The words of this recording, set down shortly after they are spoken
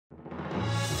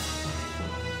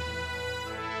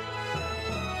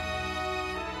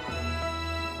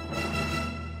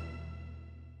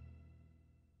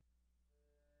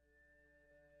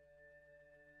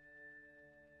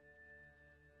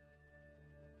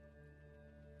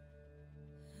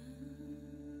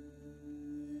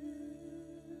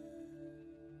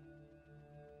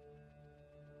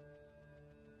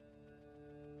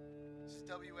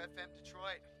WFM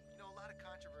Detroit. You know, a lot of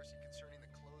controversy concerning the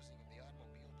closing of the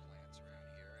automobile plants around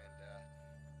here, and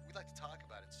we'd like to talk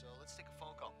about it, so let's take a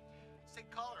phone call. Let's take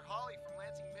a caller, Holly from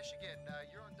Lansing, Michigan.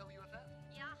 You're on WFM.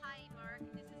 Yeah, hi, Mark.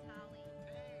 This is Holly.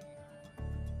 Hey.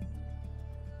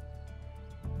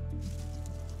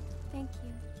 Thank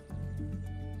you.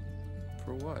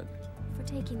 For what? For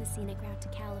taking the scenic route to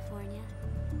California.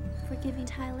 For giving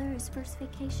Tyler his first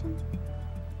vacation.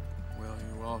 Well,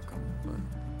 you're welcome, but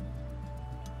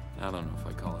I don't know if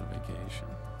I call it a vacation.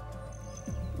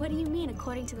 What do you mean?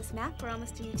 According to this map, we're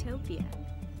almost in utopia.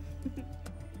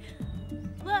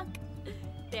 Look!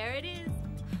 There it is!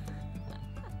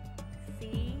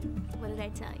 See? What did I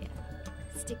tell you?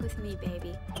 Stick with me,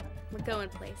 baby. We're going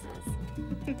places.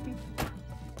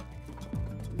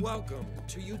 Welcome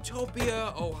to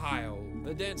Utopia, Ohio,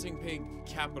 the dancing pig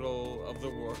capital of the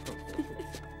world.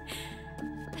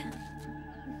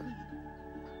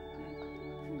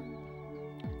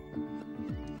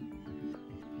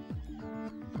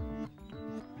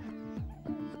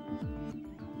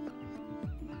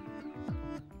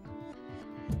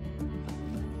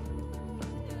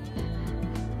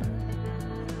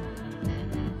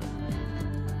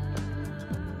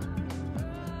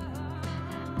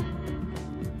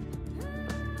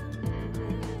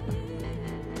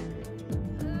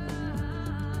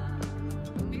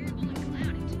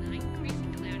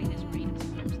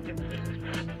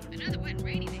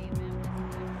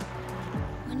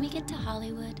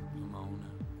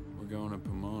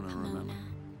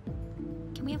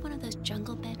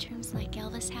 Jungle bedrooms like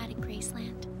Elvis had in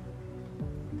Graceland?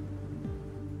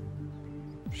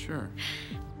 Sure.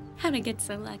 How'd I get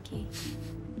so lucky?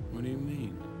 What do you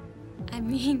mean? I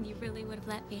mean, you really would have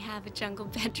let me have a jungle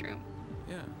bedroom.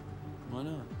 Yeah, why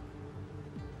not?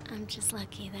 I'm just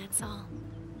lucky, that's all.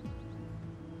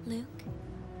 Luke,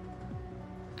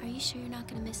 are you sure you're not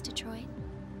gonna miss Detroit?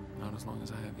 Not as long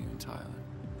as I have you and Tyler.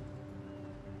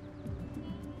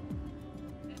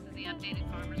 This is the updated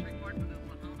farmer's report from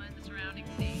Oklahoma and the surrounding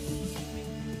states.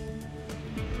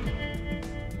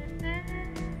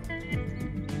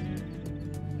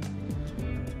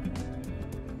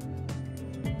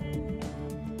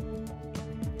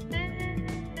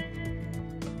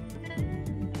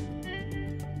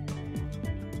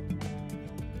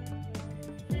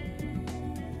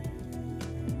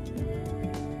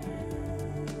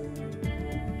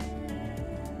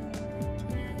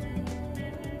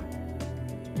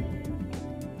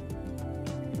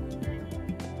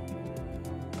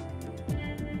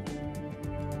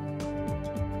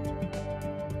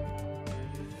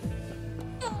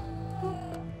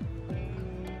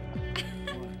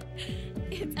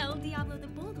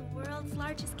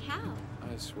 Largest cow.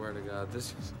 I swear to God,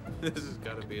 this has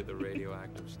got to be the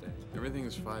radioactive state. Everything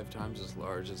is 5 times as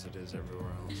large as it is everywhere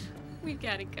else. We've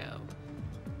got to go.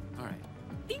 All right.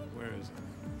 Ding. Where is it?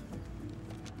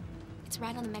 It's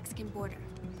right on the Mexican border.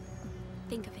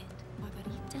 Think of it.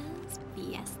 Margaritas,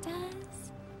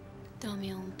 fiestas.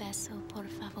 Dame un beso, por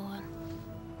favor.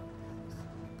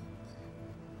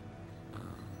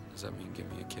 Does that mean give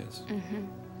me a kiss? Mm-hmm.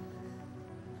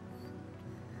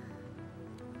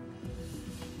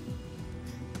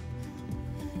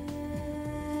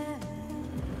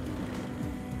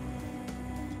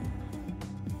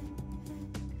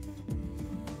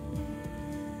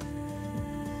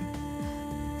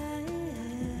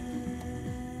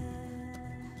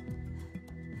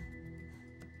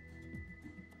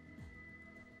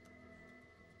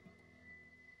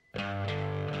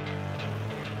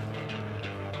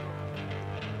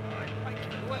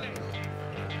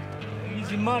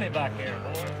 Easy money back there,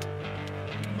 boy.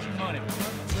 Easy money.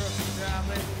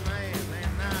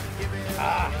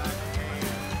 Ah.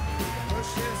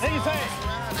 How you say?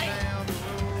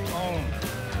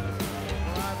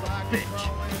 Bitch.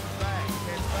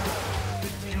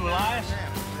 You alive?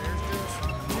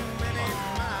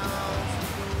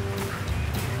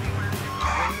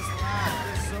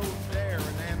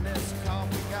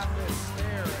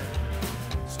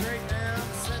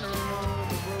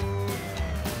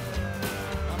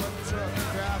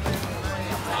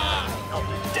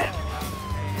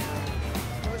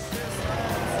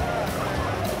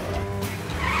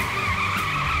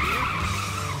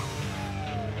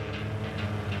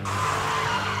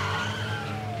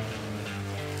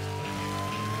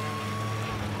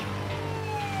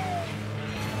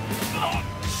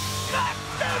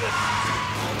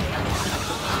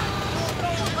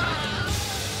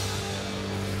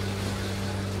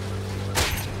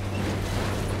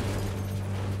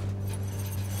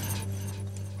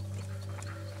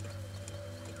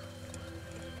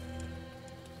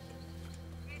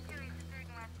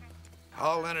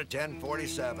 Call in at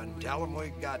 1047. Tell them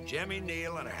we've got Jimmy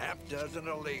Neal and a half dozen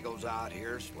illegals out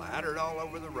here splattered all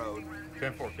over the road.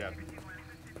 10-4, Captain.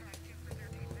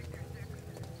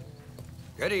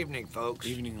 Good evening, folks.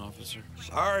 Evening, officer.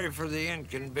 Sorry for the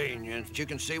inconvenience. You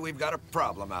can see we've got a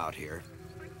problem out here.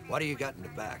 What do you got in the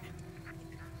back?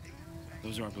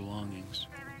 Those are our belongings.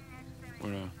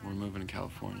 We're moving to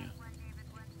California.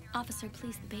 Officer,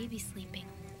 please, the baby's sleeping.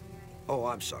 Oh,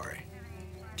 I'm sorry.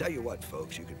 Tell you what,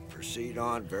 folks, you can proceed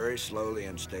on very slowly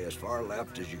and stay as far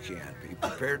left as you can. Be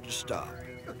prepared to stop.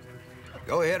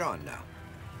 Go ahead on now.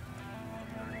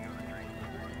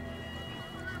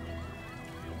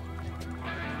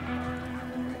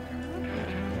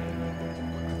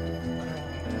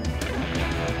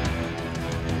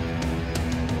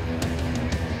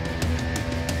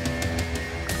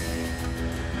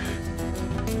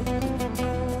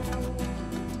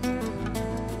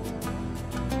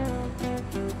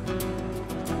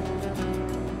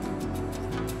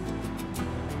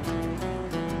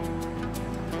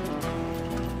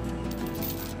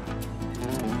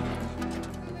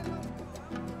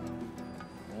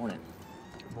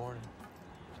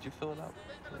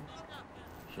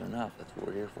 Sure enough, that's what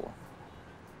we're here for.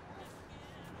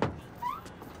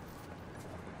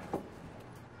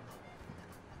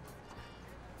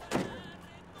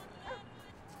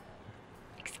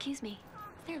 Excuse me,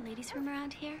 is there a ladies' room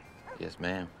around here? Yes,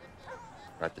 ma'am.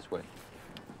 Right this way.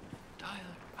 Tyler.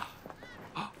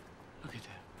 Oh, look at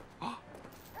that. Oh.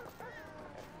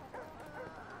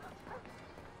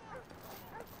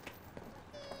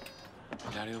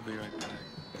 Daddy will be right back.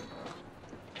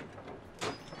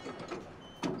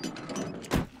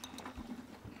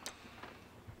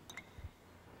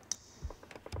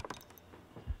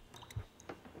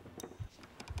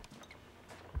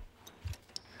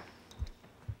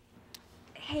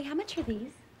 Hey, how much are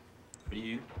these? For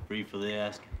you, free for the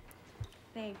asking.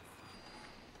 Thanks.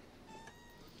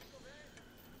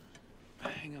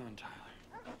 Hang on, Tyler.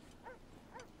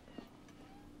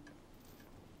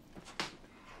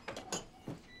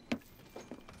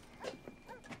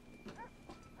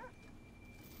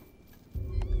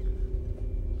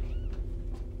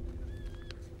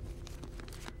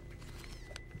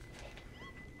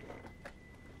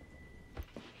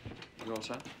 You all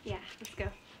set? Yeah, let's go.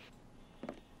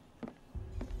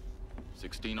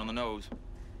 16 on the nose.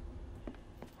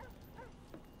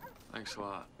 Thanks a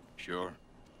lot. Sure.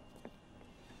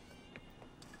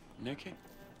 Nikki,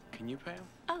 can you pay him?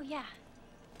 Oh, yeah.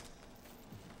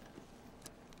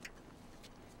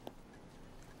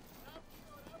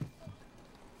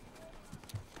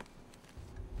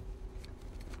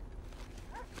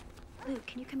 Luke,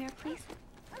 can you come here, please?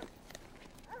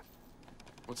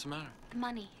 What's the matter? The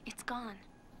money, it's gone.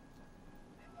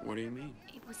 What do you mean?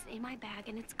 It was in my bag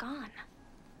and it's gone.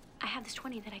 I have this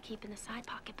 20 that I keep in the side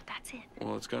pocket, but that's it.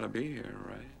 Well, it's gotta be here,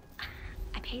 right?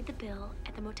 I paid the bill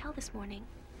at the motel this morning.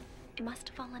 It must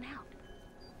have fallen out.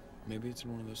 Maybe it's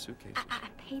in one of those suitcases. I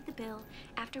paid the bill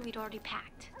after we'd already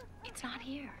packed. It's not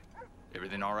here.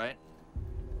 Everything all right?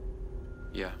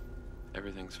 Yeah,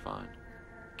 everything's fine.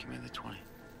 Give me the 20.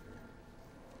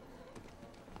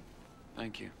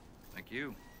 Thank you. Thank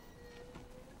you.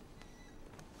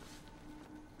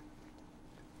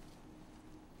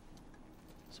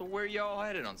 So where y'all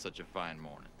headed on such a fine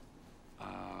morning?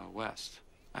 West.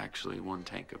 Actually, one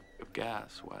tank of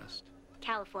gas west.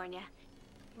 California.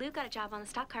 Luke got a job on the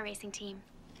stock car racing team.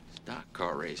 Stock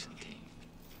car racing team.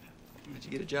 How'd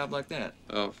you get a job like that?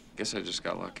 Oh, guess I just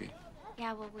got lucky.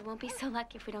 Yeah, well, we won't be so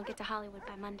lucky if we don't get to Hollywood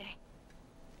by Monday.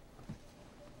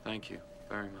 Thank you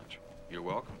very much. You're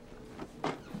welcome.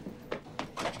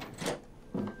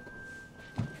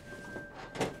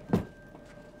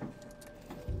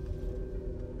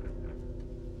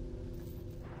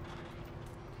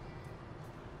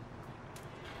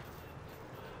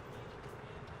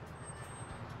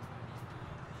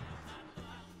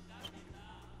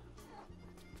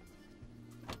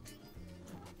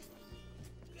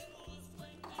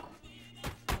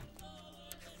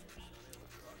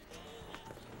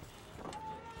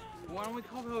 Why don't we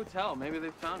call the hotel? Maybe they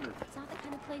found it. It's not the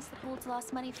kind of place that holds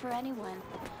lost money for anyone.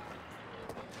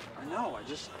 I know, I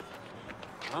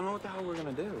don't know what the hell we're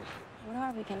gonna do. What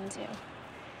are we gonna do?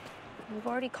 We've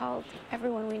already called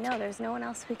everyone we know. There's no one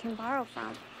else we can borrow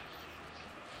from.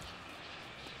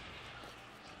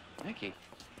 Nikki.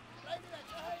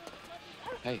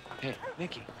 Hey,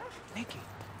 Nikki. Nikki.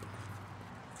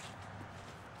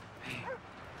 Hey,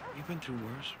 you've been through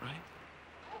worse, right?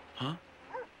 Huh?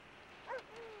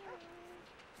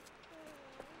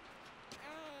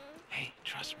 Hey,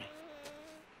 trust me.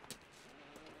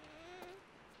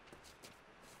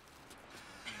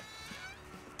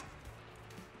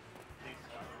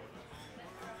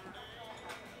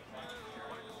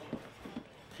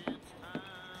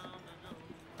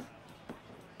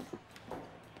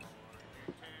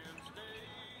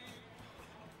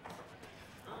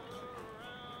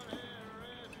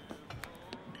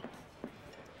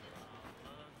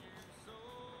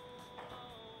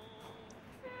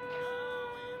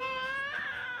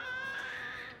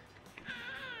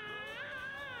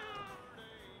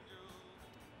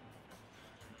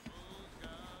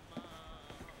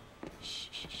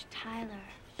 Shh, Tyler.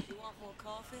 You want more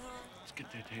coffee, huh? Let's get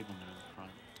that table now in the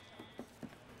front.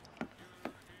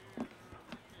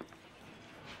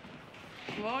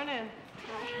 Morning.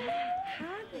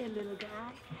 Hi there, little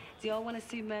guy. Do y'all want to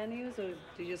see menus, or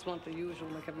do you just want the usual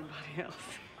like everybody else?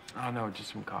 Oh, no,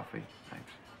 just some coffee.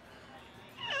 Thanks.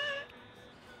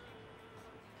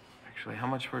 Actually, how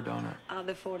much for a donut?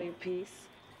 They're 40 a piece.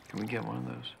 Can we get one of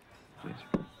those, please?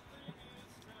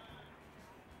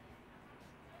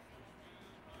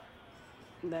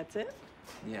 That's it?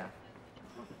 Yeah.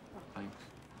 Thanks.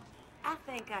 I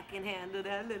think I can handle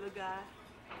that, little guy.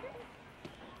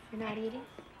 You're not eating?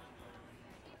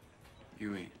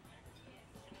 You eat.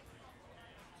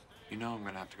 You know I'm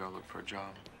gonna have to go look for a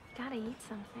job. Gotta eat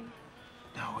something.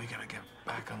 No, we gotta get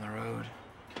back on the road.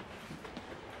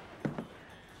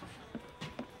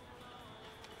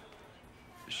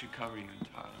 This should cover you and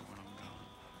Tyler when I'm gone.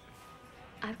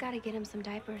 I've gotta get him some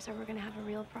diapers or we're gonna have a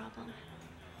real problem.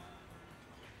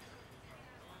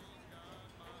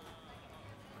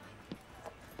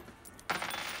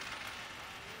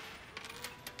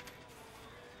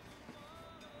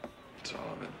 It's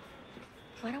all of it.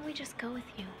 Why don't we just go with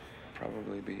you?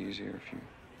 Probably be easier if you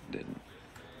didn't.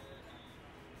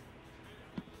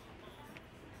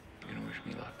 You gonna wish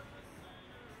me luck?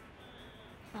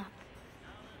 Luck.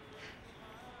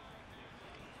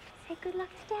 Say good luck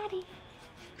to Daddy.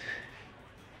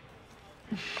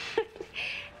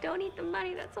 Don't eat the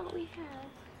money, that's all we have.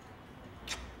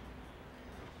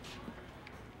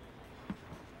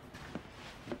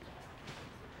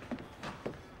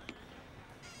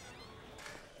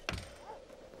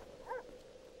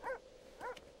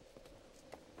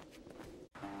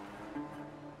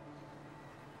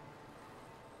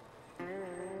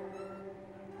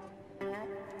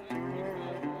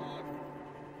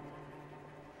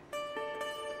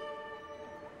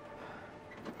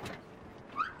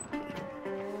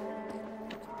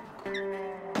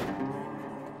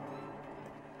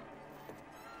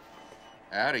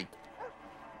 Howdy.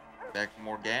 Back for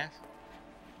more gas?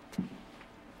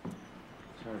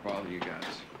 Sorry to bother you guys.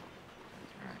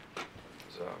 All right.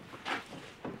 So,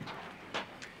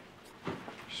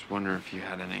 just wondering if you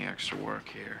had any extra work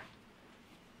here.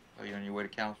 Oh, you're on your way to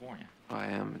California? I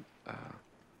am.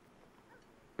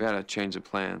 We had a change of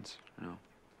plans, you know.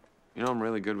 You know I'm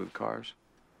really good with cars.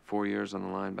 4 years on the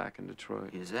line back in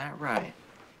Detroit. Is that right?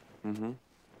 Mm-hmm.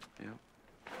 Yeah.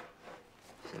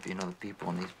 So if you know the people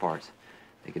in these parts,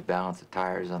 they could balance the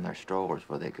tires on their strollers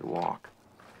before they could walk.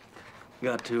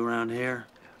 Got two around here?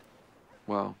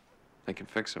 Well, they can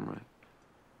fix them right.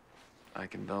 I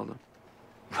can build them.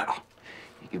 Well,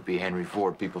 you could be Henry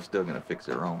Ford, people still gonna fix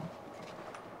their own.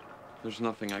 There's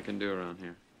nothing I can do around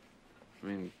here. I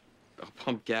mean, I'll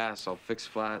pump gas, I'll fix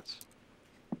flats.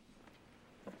 I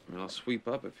mean, I'll sweep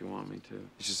up if you want me to.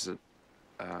 It's just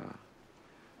that,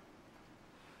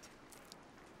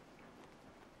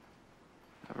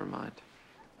 never mind.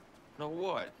 No,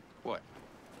 what? What?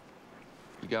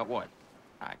 You got what?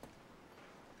 I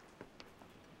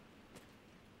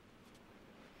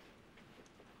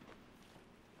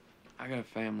got a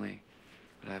family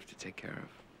that I have to take care of.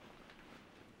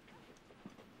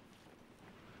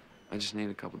 I just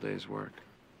need a couple days' work.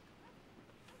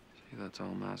 See, that's all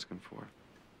I'm asking for.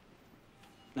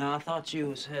 Now, I thought you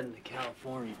was heading to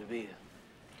California to be a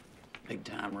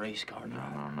big-time race car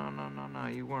driver. No.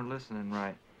 You weren't listening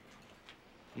right.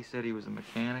 He said he was a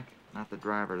mechanic, not the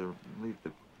driver. To leave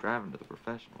the driving to the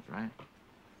professionals, right?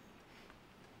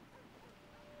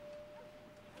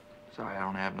 Sorry, I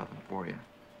don't have nothing for you.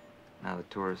 Now the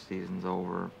tourist season's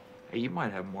over. Hey, you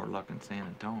might have more luck in San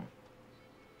Antonio.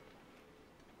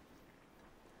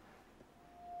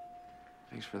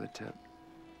 Thanks for the tip.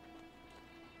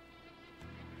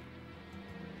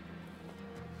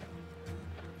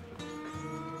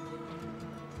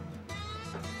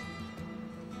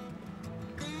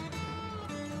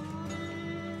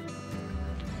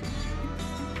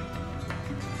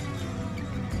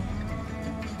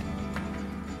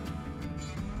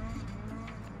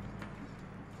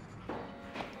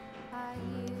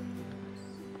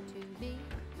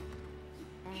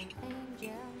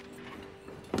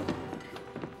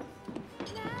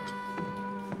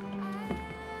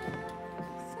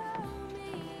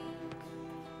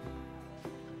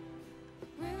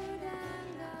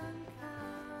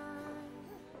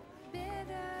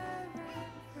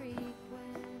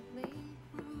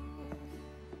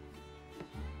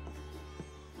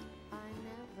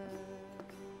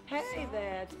 Hey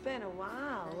there, it's been a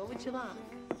while. What would you like?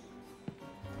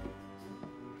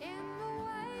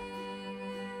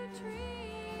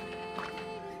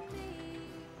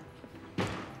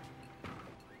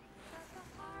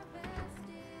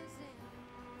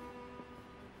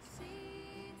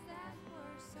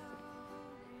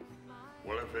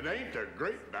 Well, if it ain't the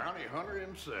great bounty hunter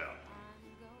himself.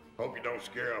 Hope you don't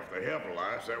scare off the heifer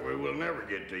lice, that way we'll never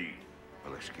get to eat.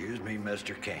 Well, excuse me,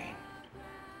 Mr. Kane,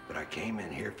 but I came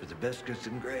in here for the biscuits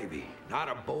and gravy, not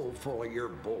a bowl full of your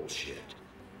bullshit.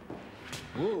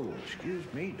 Whoa, excuse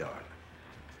me, darling.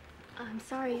 I'm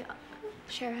sorry,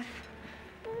 Sheriff.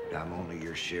 I'm only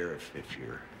your sheriff if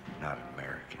you're not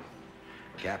American.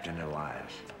 Captain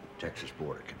Elias, Texas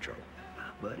Border Control.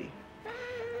 Buddy,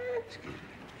 excuse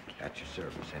me, at your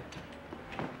service, eh?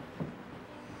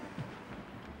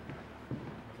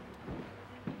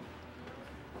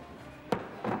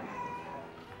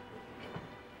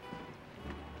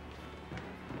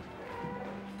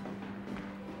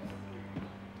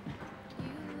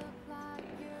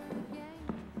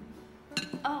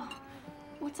 Oh,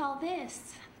 what's all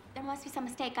this? There must be some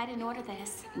mistake. I didn't order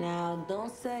this. Now,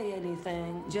 don't say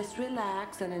anything. Just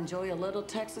relax and enjoy a little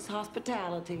Texas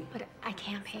hospitality. But I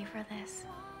can't pay for this.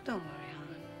 Don't worry,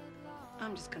 hon.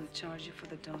 I'm just gonna charge you for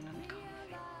the donut and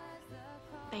coffee.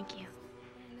 Thank you.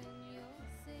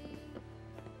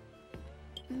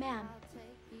 Ma'am,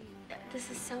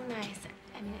 this is so nice.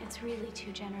 I mean, it's really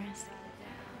too generous.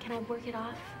 Can I work it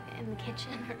off in the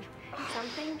kitchen or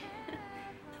something?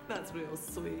 That's real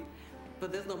sweet.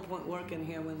 But there's no point working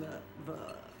here when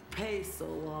the pay's so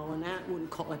low, and that wouldn't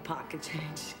call it pocket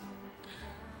change.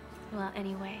 Well,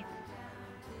 anyway,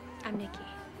 I'm Nikki.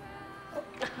 Oh,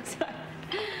 sorry.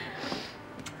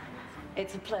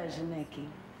 It's a pleasure, Nikki.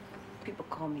 People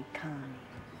call me Connie.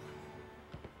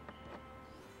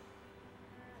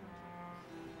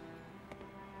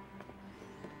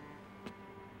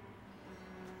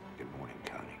 Good morning,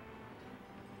 Connie.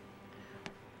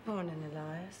 Morning,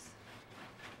 Elias.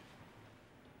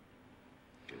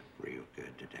 Real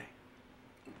good today.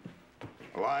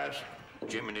 Elias,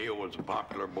 Jimmy Neal was a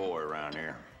popular boy around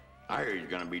here. I hear he's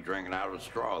gonna be drinking out of a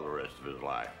straw the rest of his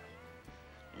life.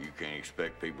 You can't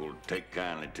expect people to take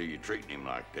kindly to you treating him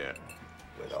like that.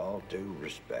 With all due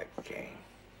respect, Kane,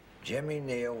 Jimmy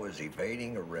Neal was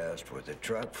evading arrest with a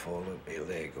truck full of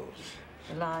illegals.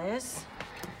 Elias?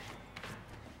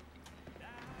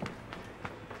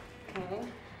 Okay.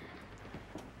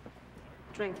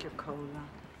 Drink your cola.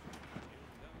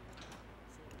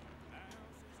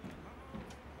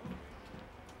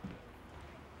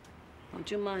 Don't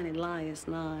you mind Elias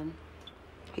none.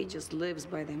 He just lives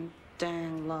by them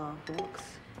dang law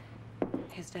books.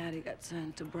 His daddy got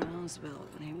sent to Brownsville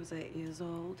when he was 8 years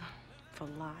old, for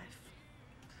life.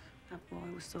 That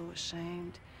boy was so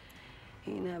ashamed.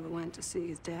 He never went to see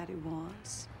his daddy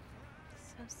once.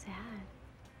 So sad.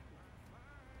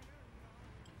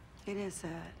 It is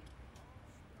sad.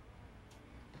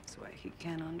 That's why he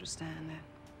can't understand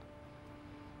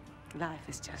it. Life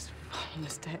is just full of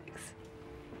mistakes.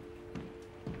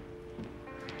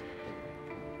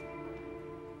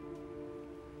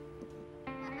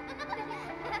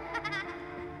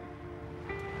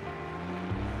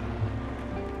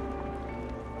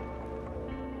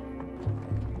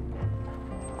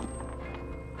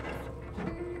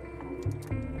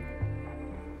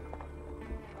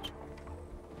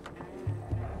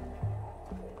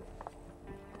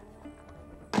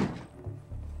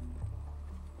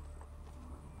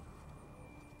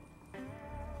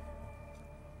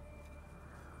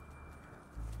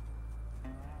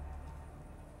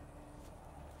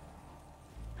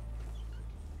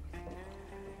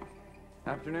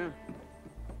 Afternoon.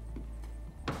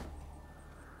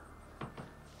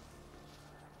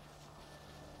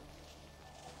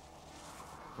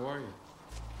 Who are you?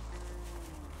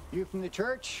 You from the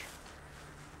church?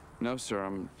 No, sir.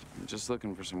 I'm just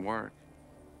looking for some work.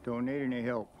 Don't need any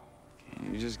help.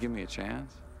 Can you just give me a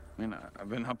chance? I mean, I've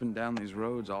been up and down these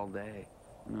roads all day,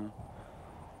 you know?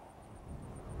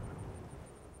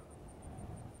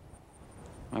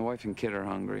 My wife and kid are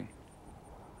hungry.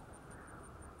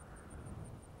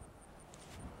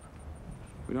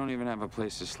 We don't even have a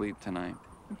place to sleep tonight.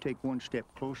 You take one step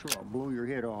closer, I'll blow your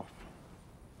head off.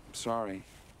 I'm sorry.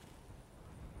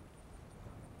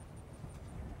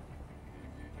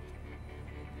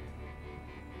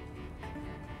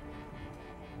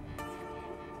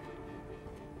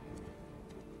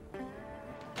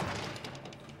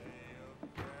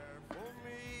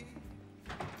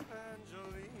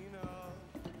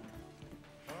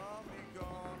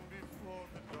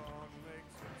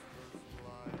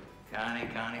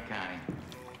 Connie.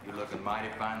 You're looking mighty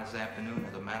fine this afternoon.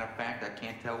 As a matter of fact, I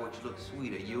can't tell which looks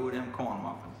sweeter, you or them corn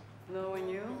muffins. Knowing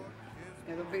you,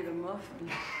 it'll be the muffin.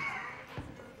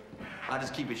 I'll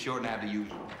just keep it short and have the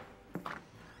usual.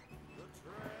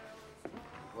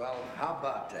 Well, how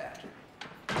about that?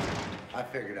 I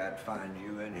figured I'd find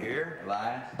you in here.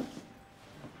 Elias?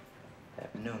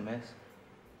 Afternoon, miss.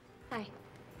 Hi.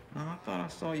 Oh, I thought I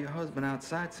saw your husband out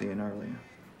sightseeing earlier.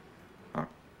 I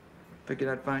figured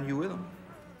I'd find you with him.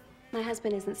 My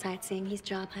husband isn't sightseeing, he's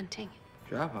job hunting.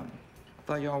 Job hunting? I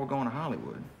thought y'all were going to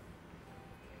Hollywood.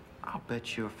 I'll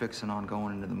bet you're fixing on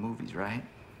going into the movies, right?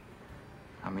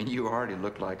 I mean, you already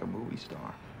look like a movie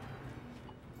star.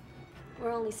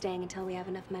 We're only staying until we have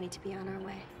enough money to be on our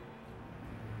way.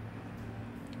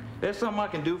 There's something I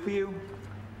can do for you?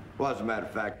 Well, as a matter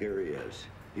of fact, there he is.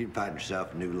 You'd find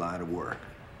yourself a new line of work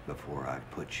before I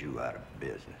put you out of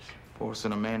business.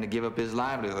 Forcing a man to give up his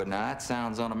livelihood. Now, that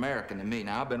sounds un-American to me.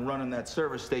 Now, I've been running that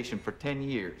service station for 10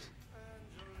 years.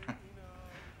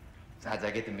 Besides,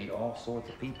 I get to meet all sorts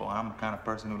of people. I'm the kind of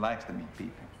person who likes to meet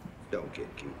people. Don't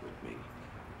get cute with me.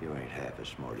 You ain't half as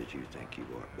smart as you think you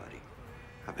are, buddy.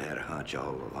 I've had a hunch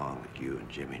all along that you and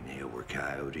Jimmy Neal were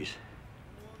coyotes.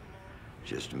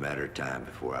 Just a matter of time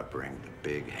before I bring the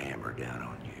big hammer down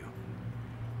on you.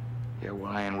 Yeah,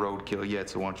 well, I ain't roadkill yet,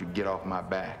 so why don't you get off my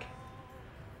back?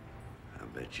 I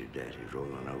bet your daddy's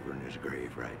rolling over in his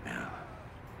grave right now.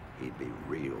 He'd be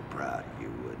real proud of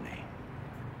you, wouldn't he?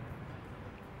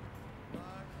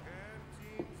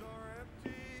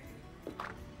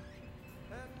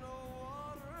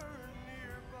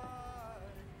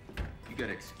 You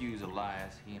gotta excuse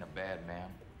Elias. He ain't a bad man.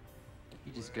 He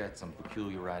just got some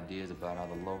peculiar ideas about how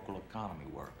the local economy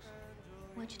works.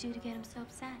 What'd you do to get him so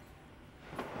upset?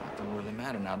 That don't really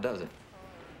matter now, does it?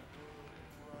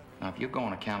 Now, if you're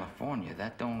going to California,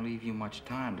 that don't leave you much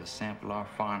time to sample our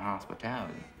fine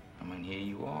hospitality. I mean, here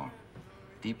you are.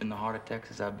 Deep in the heart of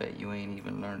Texas, I bet you ain't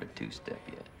even learned a two-step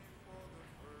yet.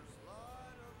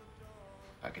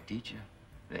 I could teach you.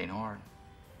 It ain't hard.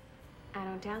 I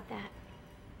don't doubt that.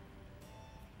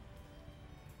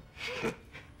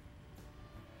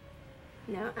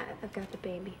 No, I've got the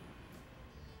baby.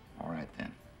 All right,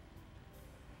 then.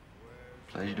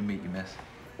 Pleasure to meet you, miss.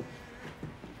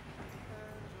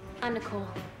 I'm Nicole.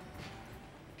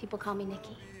 People call me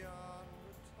Nikki.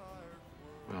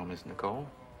 Well, Miss Nicole,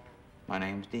 my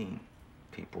name's Dean.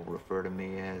 People refer to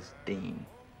me as Dean.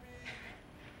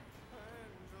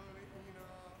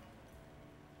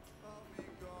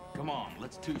 Come on,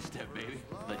 let's two-step, baby.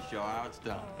 Let's show how it's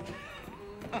done.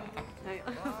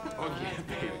 Oh, yeah,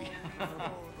 baby.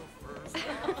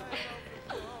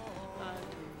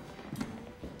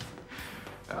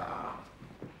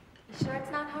 You sure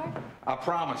it's not hard? I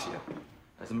promise you.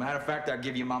 As a matter of fact, I'll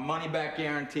give you my money-back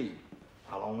guarantee.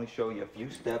 I'll only show you a few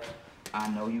steps I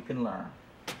know you can learn.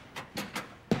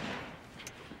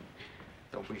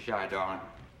 Don't be shy, darling.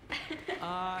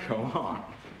 Come on.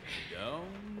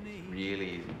 Real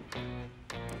easy.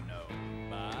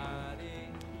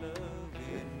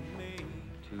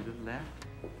 To the left,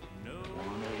 one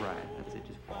on the right. That's it,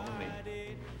 just follow me.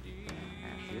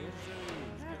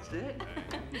 That's it.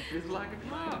 It's like a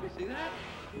clock. See that?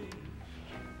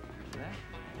 Left,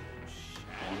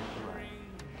 one on the right.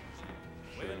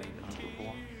 Should I need done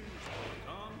before?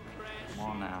 Come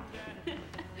on now.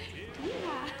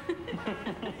 Yeah.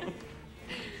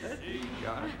 That's it, you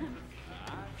got it.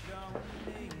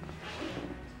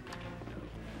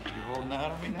 You holding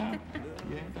out on me now?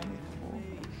 You ain't done it before.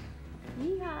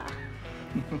 Yeah.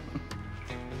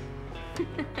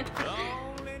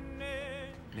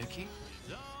 Nikki?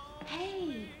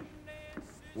 Hey.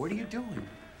 What are you doing?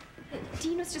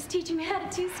 Dean was just teaching me how to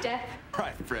two-step.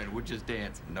 Right, Fred, we're just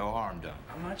dancing. No harm done.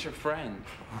 I'm not your friend.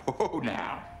 Whoa,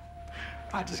 now.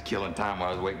 I just killing time while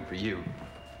I was waiting for you.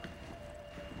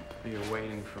 You're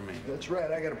waiting for me. That's right.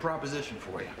 I got a proposition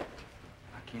for you.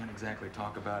 I can't exactly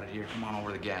talk about it here. Come on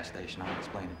over to the gas station. I'll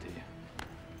explain it to you.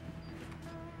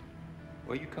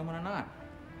 Well, you coming or not?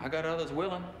 I got others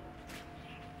willing.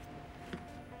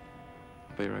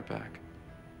 I'll be right back.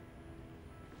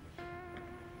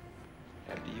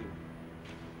 After you.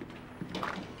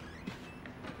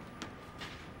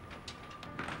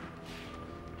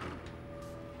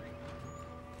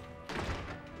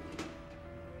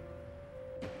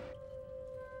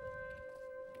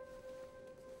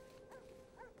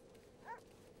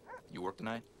 You work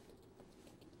tonight?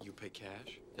 You pay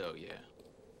cash? Oh, yeah.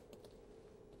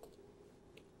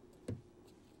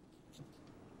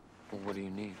 Well, what do you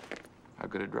need? How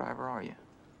good a driver are you?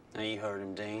 Now, you heard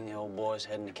him, Dean. The old boy's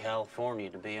heading to California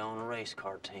to be on a race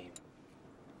car team.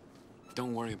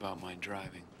 Don't worry about my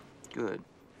driving. Good.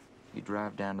 You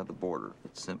drive down to the border.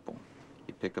 It's simple.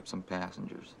 You pick up some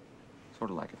passengers. Sort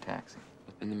of like a taxi.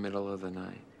 In the middle of the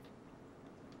night.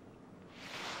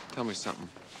 Tell me something.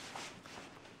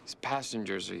 These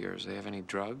passengers of yours, they have any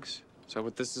drugs? Is that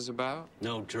what this is about?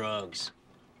 No drugs.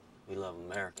 We love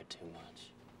America too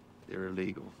much. They're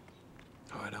illegal.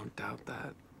 Oh, I don't doubt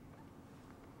that.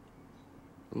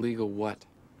 Illegal what?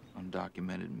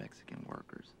 undocumented Mexican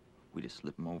workers. We just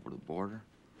slip them over the border,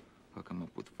 hook them up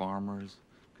with farmers,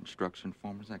 construction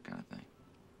farmers, that kind of thing.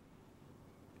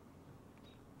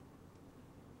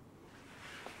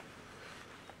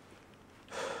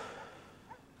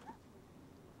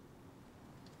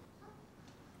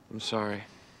 I'm sorry.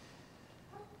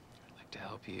 I'd like to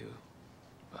help you,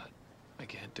 but I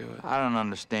can't do it. I don't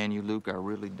understand you, Luke. I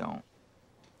really don't.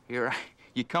 Here,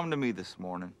 you come to me this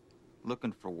morning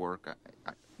looking for work.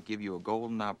 I give you a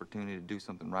golden opportunity to do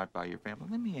something right by your family.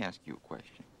 Let me ask you a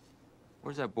question.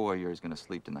 Where's that boy of yours gonna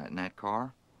sleep tonight? In that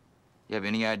car? You have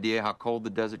any idea how cold the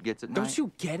desert gets at night? Don't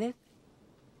you get it?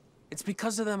 It's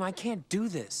because of them I can't do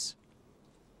this.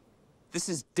 This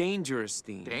is dangerous,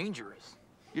 Dean. Dangerous?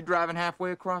 You're driving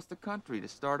halfway across the country to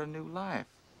start a new life.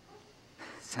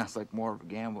 Sounds like more of a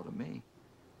gamble to me.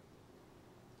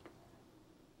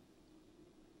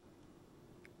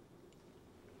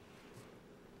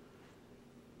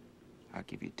 I'll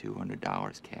give you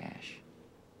 $200 cash.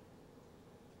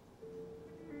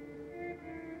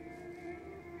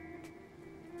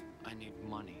 I need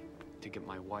money to get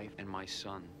my wife and my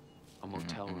son a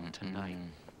motel room tonight.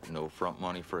 No front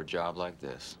money for a job like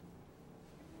this.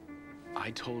 I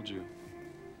told you,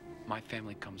 my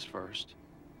family comes first.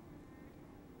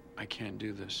 I can't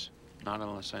do this, not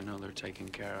unless I know they're taken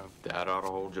care of. That ought to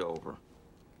hold you over.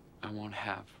 I want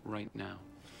half right now.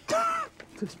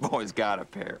 This boy's got a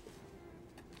pair.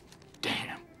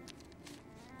 Damn.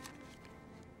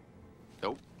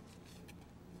 Nope.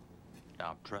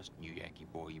 I'm trusting you, Yankee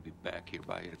boy. You'll be back here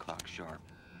by 8 o'clock sharp.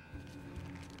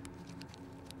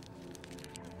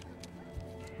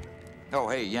 Oh,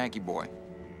 hey, Yankee boy.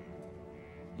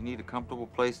 You need a comfortable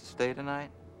place to stay tonight?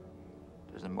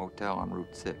 There's a motel on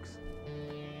Route 6.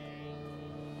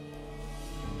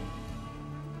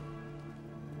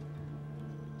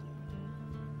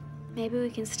 Maybe we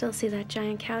can still see that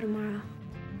giant cow tomorrow.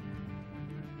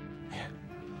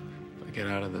 If I get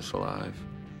out of this alive.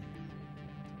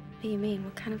 What do you mean?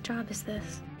 What kind of job is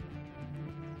this?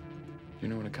 You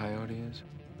know what a coyote is?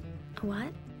 A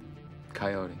what?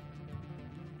 Coyote.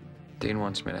 Dean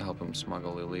wants me to help him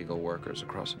smuggle illegal workers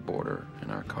across the border in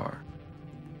our car.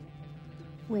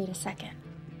 Wait a second.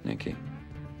 Nikki,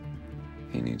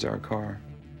 he needs our car.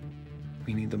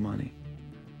 We need the money.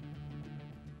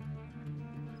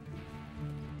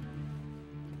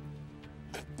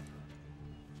 I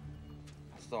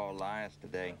saw Elias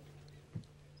today.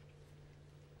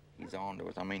 He's on to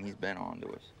us. I mean, he's been on to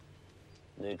us.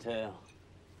 Do tell.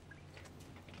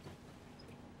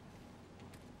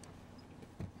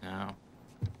 Now,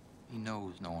 he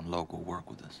knows no one local will work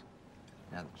with us.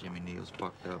 Now that Jimmy Neal's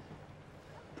fucked up.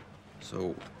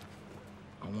 So,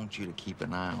 I want you to keep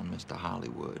an eye on Mr.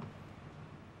 Hollywood.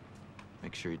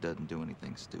 Make sure he doesn't do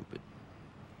anything stupid.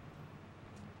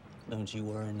 Don't you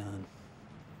worry none.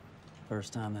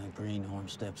 First time that greenhorn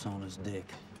steps on his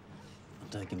dick,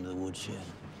 I'll take him to the woodshed.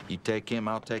 You take him,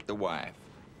 I'll take the wife.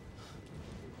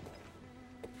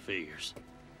 Figures.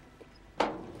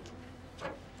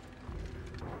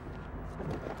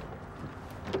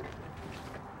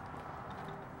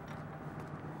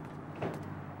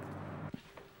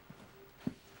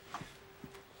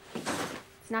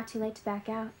 It's not too late to back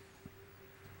out.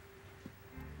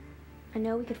 I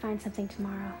know we could find something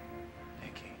tomorrow.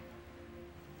 Nikki,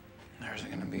 there's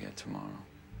gonna be a tomorrow.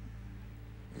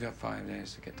 We got 5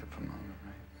 days to get to Pomona,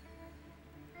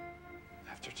 right?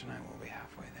 After tonight, we'll be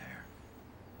halfway there.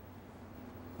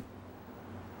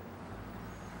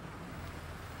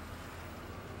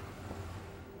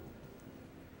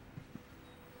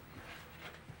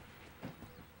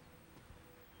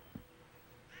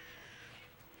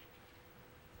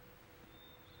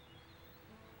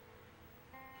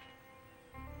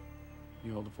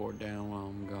 You hold the fort down while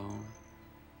I'm gone.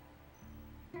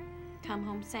 Come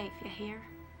home safe, you hear?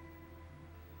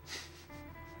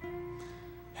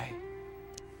 Hey,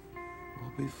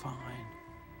 we'll be fine.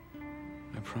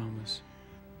 I promise.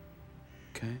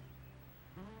 Okay?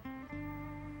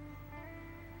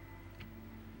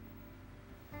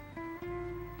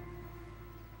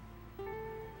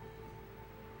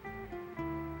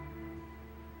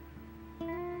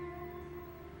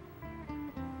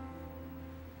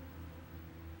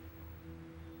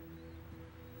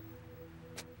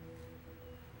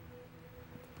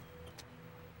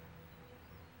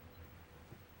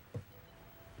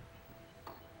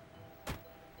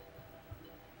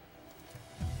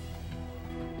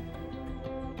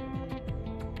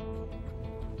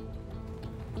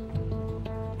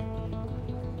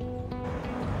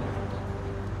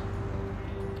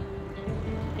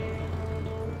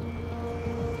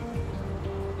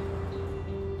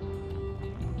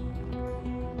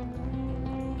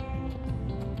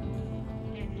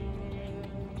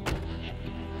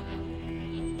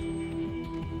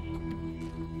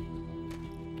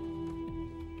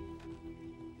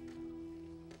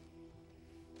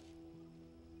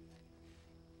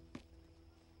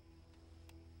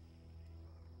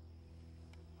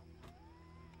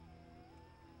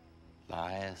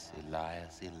 Elias,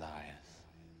 Elias, Elias.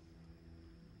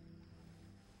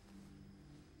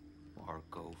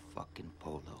 Marco fucking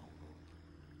Polo.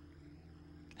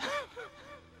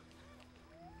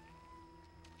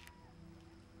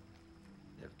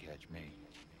 Never catch me.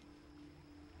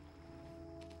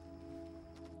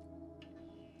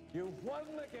 You've won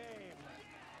the game.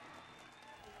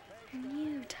 And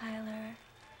you, Tyler,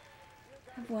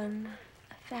 have won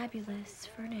a fabulous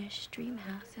furnished dream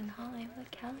house in Hollywood,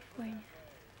 California.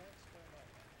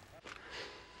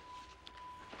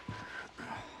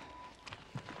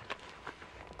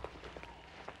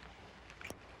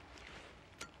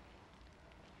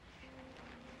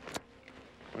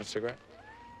 Want a cigarette?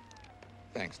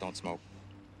 Thanks, don't smoke.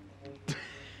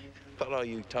 Thought all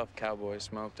you tough cowboys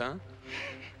smoked, huh?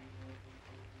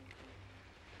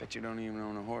 Bet you don't even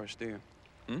own a horse, do you?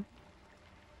 Hmm?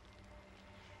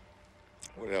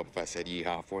 Would it help if I said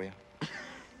yeehaw for you?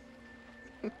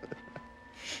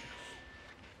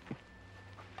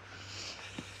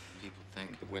 People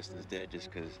think the West is dead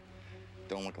just because it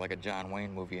don't look like a John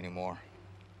Wayne movie anymore.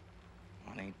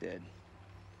 Well, it ain't dead.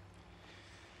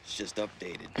 It's just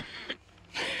updated.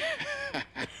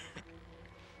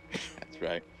 That's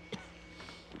right.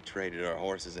 We traded our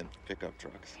horses in pickup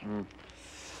trucks. Mm.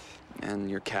 And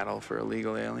your cattle for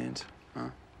illegal aliens, huh?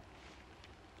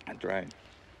 That's right.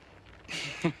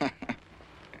 Damn,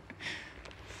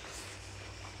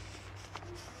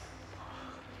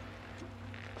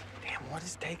 what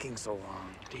is taking so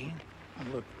long, Dean?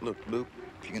 Look, Luke,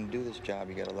 if you're gonna do this job,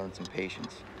 you gotta learn some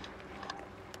patience.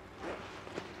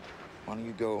 Why don't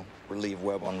you go relieve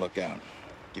Webb on lookout?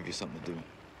 Give you something to do.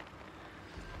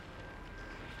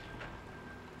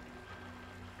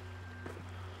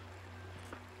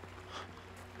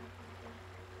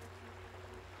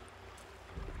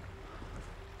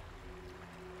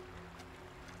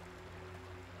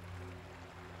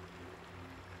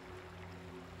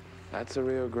 That's the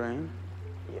Rio Grande?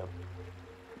 Yep.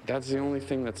 That's the only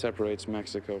thing that separates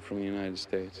Mexico from the United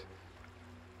States.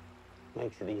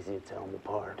 Makes it easy to tell them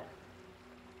apart.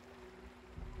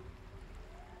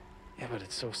 Yeah, but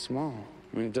it's so small.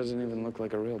 I mean, it doesn't even look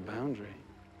like a real boundary.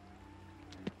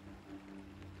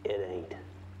 It ain't.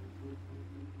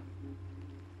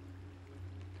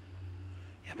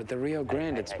 Yeah, but the Rio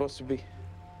Grande, it's supposed to be...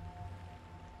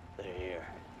 They're here.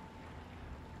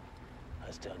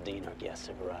 Let's tell Dean our guests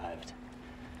have arrived.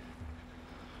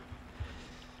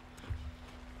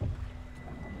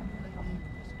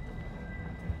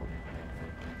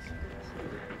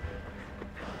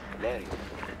 Daddy.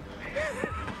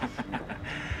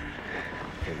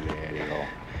 Valerio.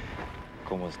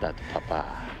 ¿Cómo está tu papá?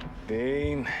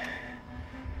 Dean.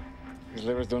 His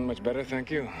liver's doing much better,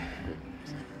 thank you.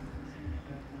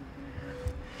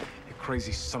 You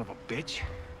crazy son of a bitch.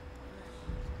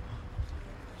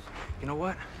 You know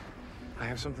what? I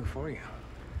have something for you.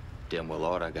 Damn well,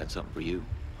 Lord, I got something for you.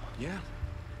 Yeah?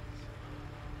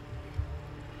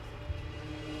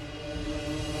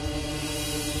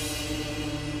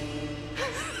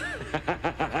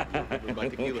 My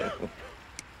tequila.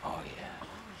 Oh, yeah.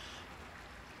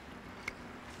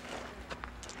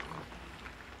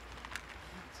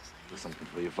 Do something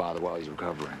for your father while he's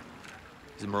recovering.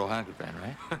 He's a Merle Haggard fan,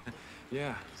 right?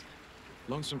 Yeah.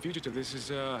 Lonesome fugitive. This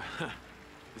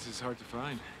is hard to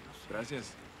find.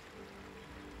 Gracias.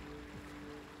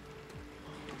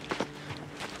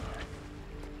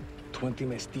 "20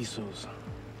 mestizos,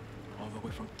 all the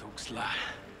way from Tuxtla."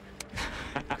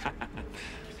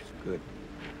 Good.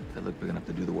 They look big enough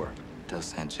to do the work. Tell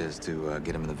Sanchez to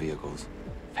get him in the vehicles.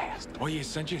 Fast. Oye,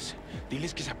 Sánchez,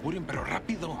 diles que se apuren, pero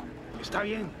rápido. Está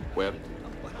bien. Webb.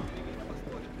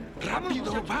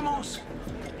 ¡Rápido, vamos!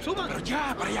 ¡Suban! Pero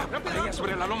ya, para allá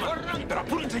sobre la loma. Pero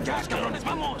apúrense ya, cabrones,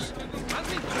 vamos.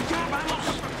 Pero ya,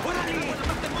 vamos. ¡Órale!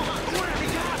 ¡Órale,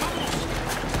 ya, vamos!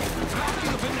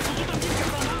 ¡Rápido, pendejo! ¡Tú también,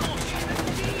 cabrón, vamos!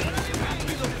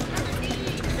 ¡Rápido!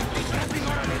 ¡Rápido,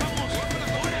 órale, vamos!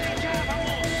 ¡Órale, ya, vamos!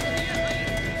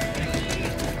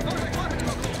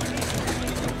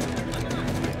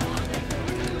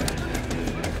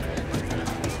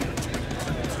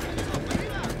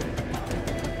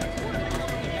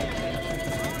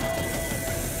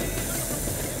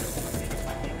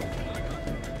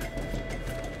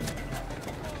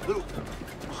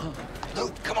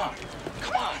 Luke, come on.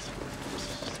 Come on.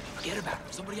 Forget about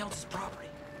him. Somebody else's property.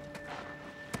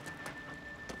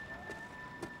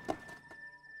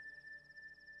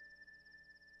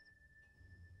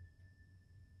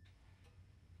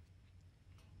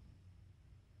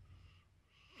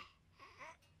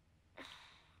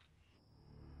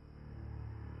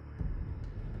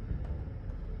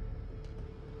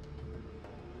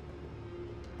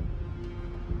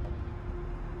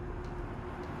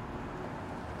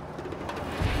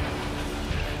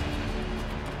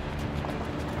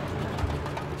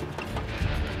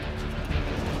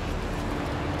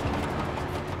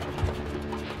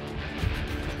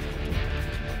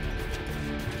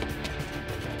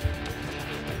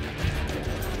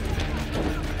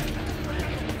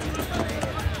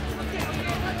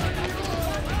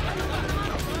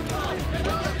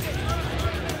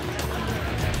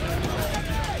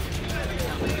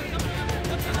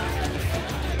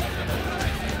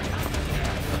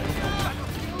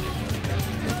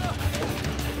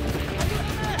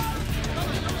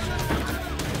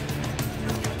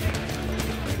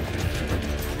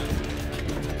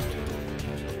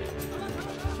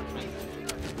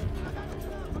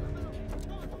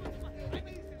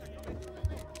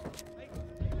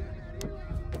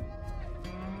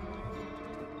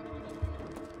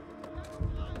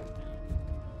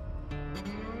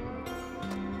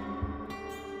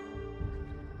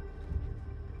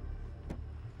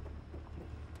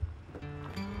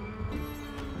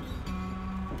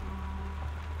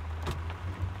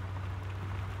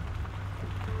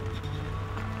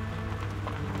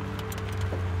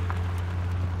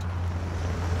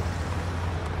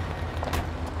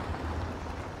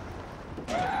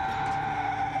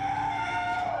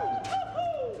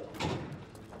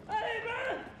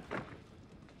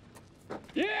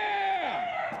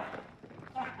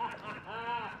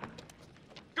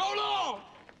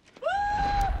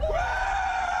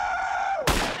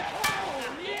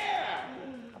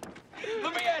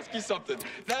 ask you something.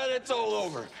 Now that it's all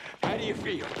over, how do you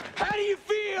feel? How do you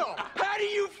feel? How do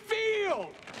you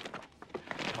feel?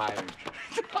 Tired.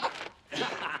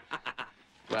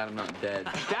 Glad I'm not dead.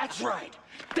 That's right.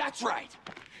 That's right.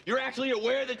 You're actually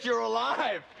aware that you're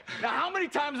alive. Now, how many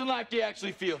times in life do you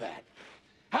actually feel that?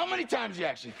 How many times do you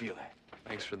actually feel that?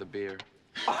 Thanks for the beer.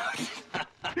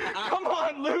 Come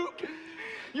on, Luke.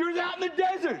 You was out in the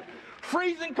desert,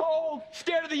 freezing cold,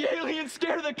 scared of the aliens,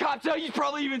 scared of the cops. Hell, you're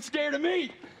probably even scared of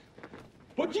me.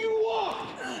 But you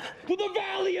walked to the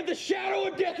valley of the shadow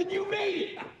of death, and you made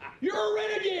it. You're a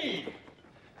renegade.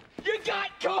 You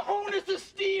got cojones of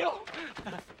steel.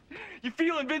 You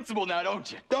feel invincible now, don't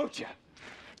you? Don't you?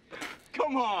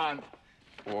 Come on.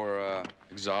 Or,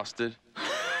 exhausted.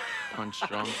 Punch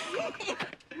drunk.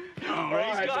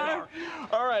 Race car?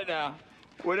 All right, now.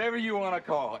 Whatever you want to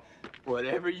call it.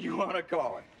 Whatever you want to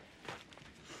call it.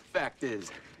 Fact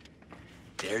is,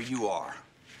 there you are.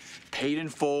 Paid in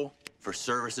full for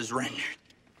services rendered.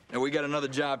 Now, we got another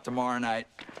job tomorrow night.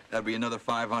 That'll be another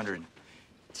 500.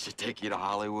 Should take you to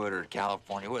Hollywood or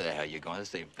California. Where the hell you going? The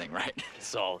same thing, right?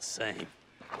 It's all the same.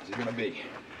 What's it gonna be?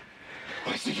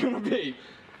 What's it gonna be?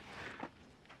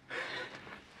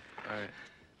 All right.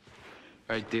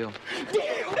 All right, deal.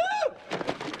 Deal!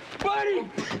 Buddy!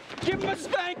 Give him a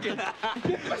spanking!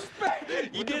 Give him a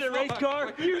spanking! You did it, race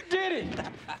car? You did it!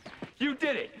 You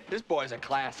did it! This boy's a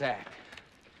class act.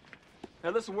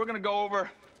 Now listen, we're gonna go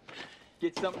over,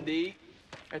 get something to eat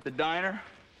at the diner.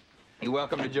 You're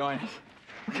welcome to join us.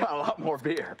 We got a lot more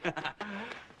beer.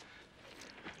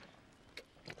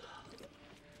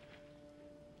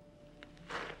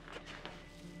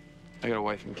 I got a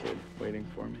wife and kid waiting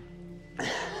for me.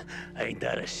 Ain't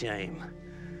that a shame?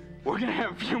 We're gonna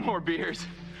have a few more beers.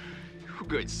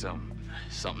 Good,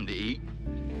 something to eat.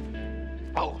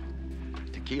 Oh,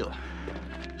 tequila.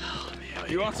 Oh, man.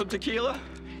 You want some tequila?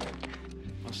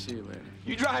 I'll see you later.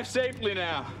 You drive safely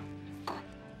now.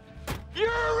 You're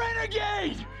a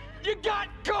renegade! You got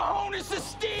cojones of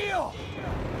steel!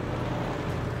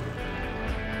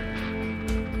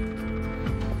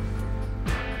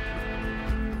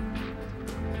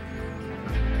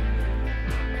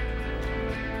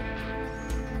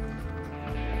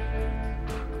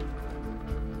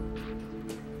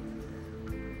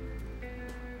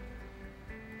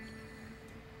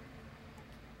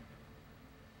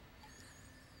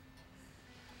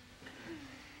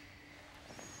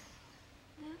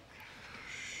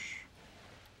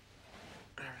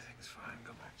 Everything's fine.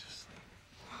 Go back to sleep.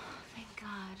 Oh, thank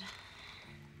God.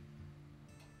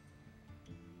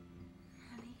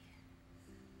 Honey?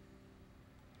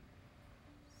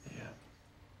 Yeah.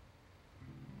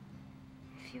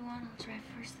 If you want, I'll drive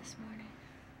first this morning.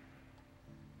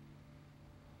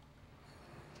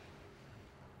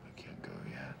 I can't go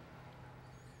yet.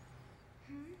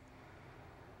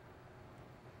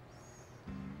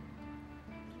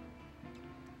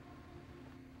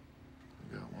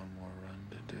 We got one more run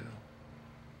to do.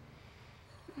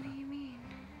 What do you mean?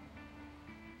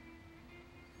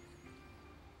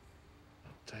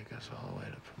 It'll take us all the way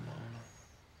to Pomona.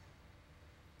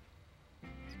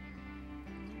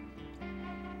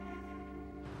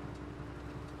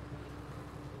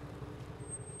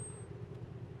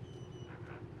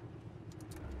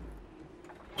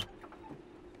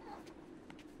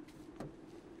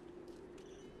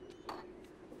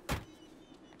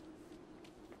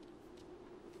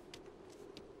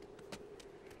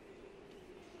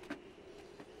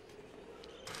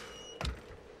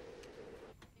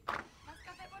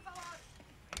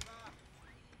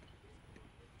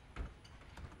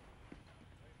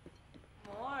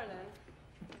 Morning.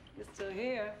 You're still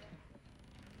here.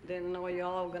 Didn't know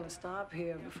y'all were gonna stop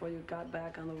here before you got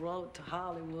back on the road to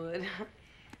Hollywood.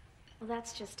 Well,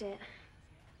 that's just it.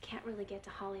 Can't really get to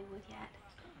Hollywood yet.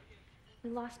 We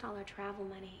lost all our travel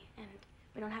money, and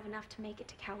we don't have enough to make it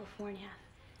to California.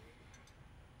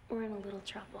 We're in a little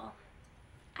trouble.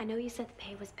 I know you said the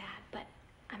pay was bad, but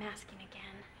I'm asking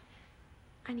again.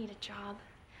 I need a job.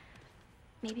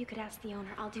 Maybe you could ask the owner.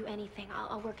 I'll do anything.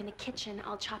 I'll work in the kitchen.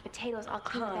 I'll chop potatoes. I'll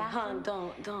clean the bathroom.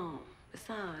 Don't.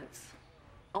 Besides,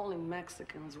 only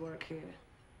Mexicans work here.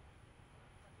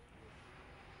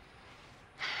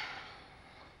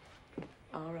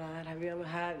 All right, have you ever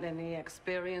had any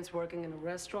experience working in a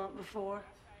restaurant before?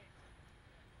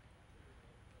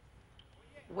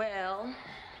 Well,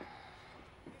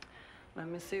 let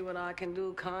me see what I can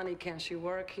do. Connie, can she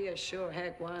work here? Sure,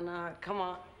 heck, why not? Come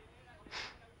on.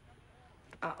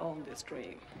 I own this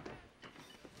dream.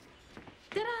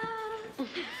 Ta-da!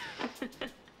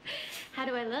 How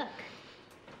do I look?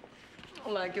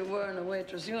 Like you're wearing a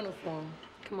waitress uniform.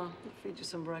 Come on, I'll feed you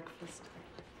some breakfast.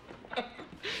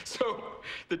 So So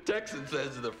the Texan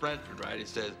says to the Frenchman, right? He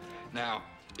says, now,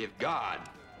 if God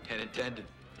had intended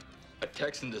a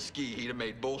Texan to ski, he'd have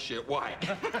made bullshit white.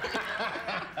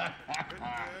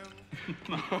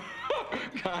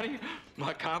 Connie,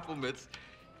 my compliments.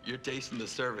 Your taste in the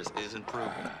service is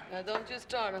improving. Now, don't you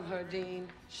start on her, Dean.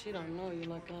 She don't know you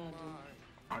like I do.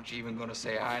 Aren't you even gonna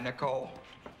say hi, Nicole?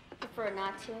 Prefer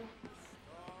not to.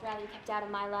 Rather you kept out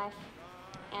of my life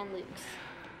and Luke's.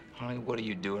 Honey, what are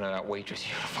you doing in that waitress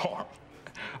uniform?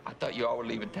 I thought you all were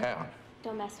leaving town.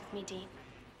 Don't mess with me, Dean.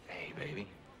 Hey, baby.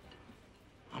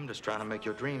 I'm just trying to make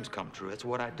your dreams come true. That's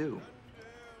what I do.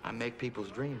 I make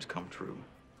people's dreams come true.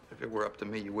 If it were up to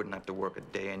me, you wouldn't have to work a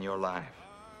day in your life.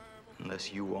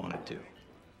 Unless you wanted to.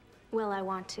 Well, I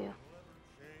want to.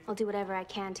 I'll do whatever I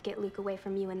can to get Luke away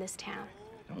from you in this town.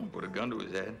 Don't put a gun to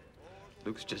his head.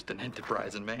 Luke's just an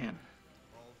enterprising man.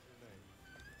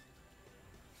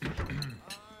 Oh,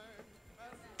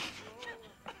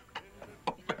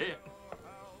 man.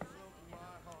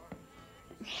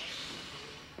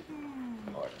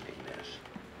 Pardon me, miss.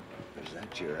 Is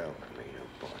that your El Camino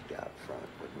parked out front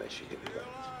with Michigan Road?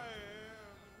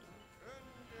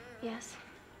 Yes.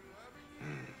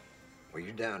 Were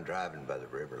you down driving by the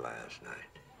river last night?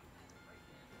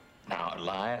 Now,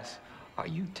 Elias, are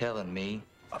you telling me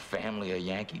a family of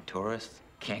Yankee tourists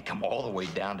can't come all the way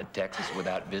down to Texas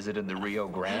without visiting the Rio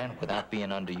Grande, without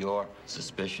being under your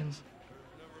suspicions?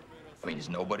 I mean, is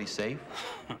nobody safe?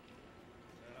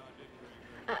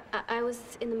 I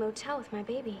was in the motel with my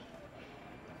baby.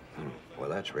 Well,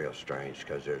 that's real strange,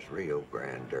 because there's Rio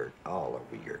Grande dirt all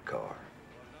over your car.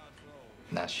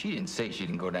 Now, she didn't say she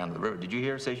didn't go down to the river. Did you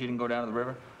hear her say she didn't go down to the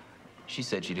river? She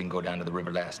said she didn't go down to the river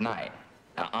last night.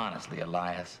 Now, honestly,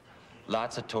 Elias,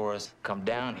 lots of tourists come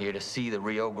down here to see the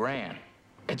Rio Grande.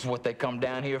 It's what they come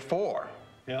down here for.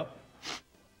 Yep.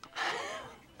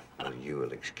 Well, you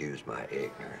will excuse my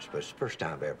ignorance, but it's the first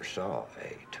time I ever saw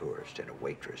a tourist in a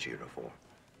waitress uniform.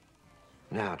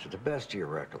 Now, to the best of your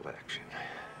recollection,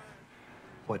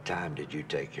 what time did you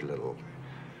take your little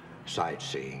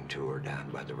sightseeing tour down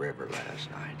by the river last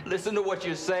night? Listen to what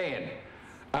you're saying.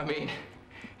 I mean,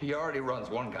 he already runs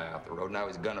one guy off the road. Now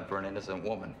he's gunning for an innocent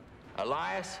woman.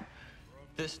 Elias,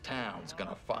 this town's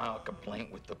gonna file a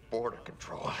complaint with the Border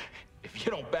Control if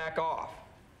you don't back off.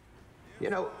 You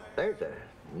know, there's a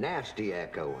nasty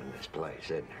echo in this place,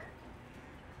 isn't there?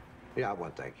 Yeah, I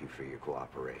want to thank you for your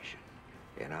cooperation.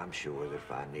 And I'm sure that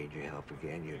if I need your help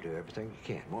again, you'll do everything you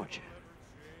can, won't you?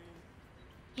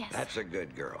 Yes. That's a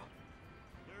good girl.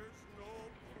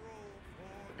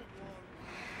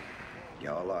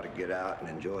 Y'all ought to get out and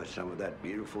enjoy some of that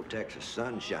beautiful Texas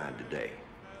sunshine today.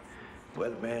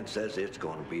 Weatherman says it's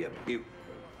going to be a beaut.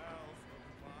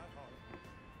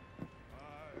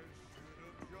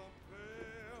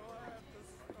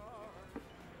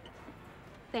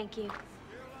 Thank you.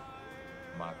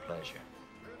 My pleasure.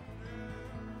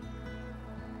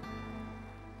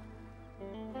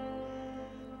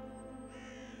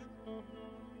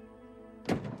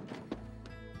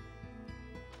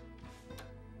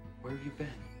 Where have you been?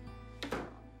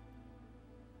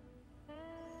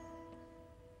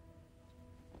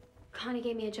 Connie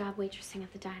gave me a job waitressing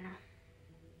at the diner.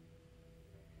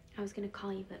 I was gonna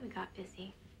call you, but we got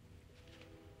busy.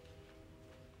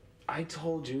 I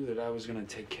told you that I was gonna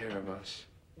take care of us.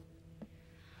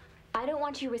 I don't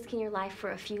want you risking your life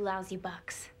for a few lousy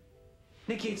bucks.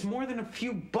 Nikki, it's more than a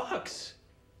few bucks.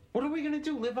 What are we gonna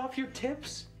do, live off your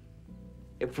tips?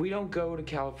 If we don't go to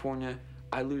California,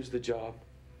 I lose the job.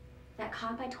 That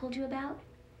cop I told you about,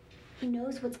 he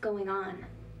knows what's going on.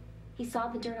 He saw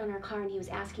the dirt on our car and he was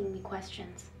asking me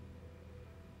questions.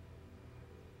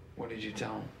 What did you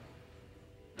tell him?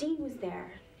 Dean was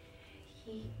there.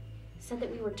 He said that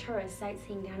we were tourists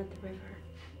sightseeing down at the river.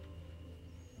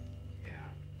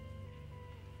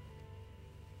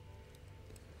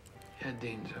 Yeah,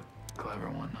 Dean's a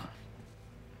clever one, huh?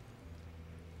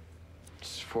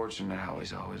 It's fortunate how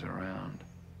he's always around.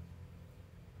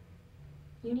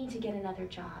 You need to get another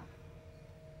job.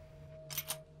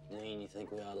 Dean, you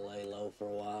think we ought to lay low for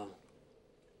a while?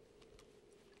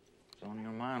 It's on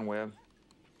your mind, Webb.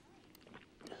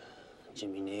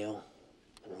 Jimmy Neal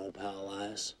and our old pal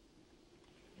Elias.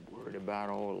 Worried about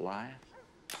old Elias?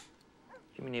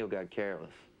 Jimmy Neal got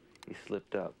careless. He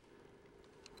slipped up.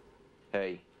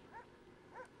 Hey,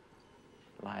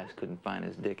 Elias couldn't find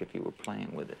his dick if you were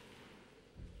playing with it.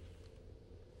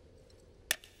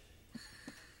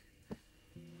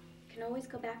 Can always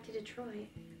go back to Detroit.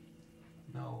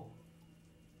 No.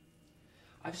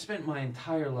 I've spent my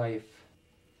entire life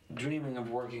dreaming of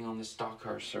working on the stock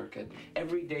car circuit.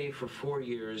 Every day for 4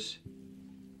 years,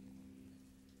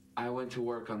 I went to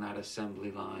work on that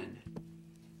assembly line.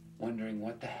 wondering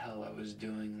what the hell I was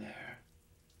doing there.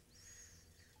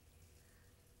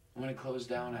 When it closed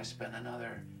down, I spent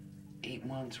another 8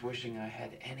 months wishing I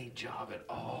had any job at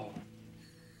all.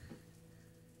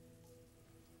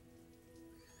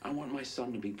 I want my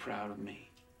son to be proud of me.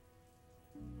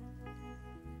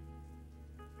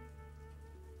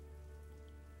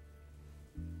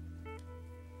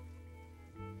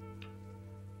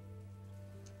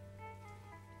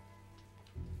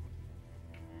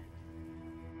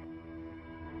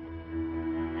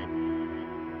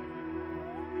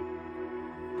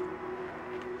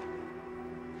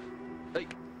 Hey,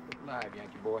 live,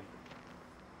 Yankee boy.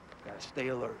 Gotta stay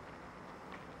alert.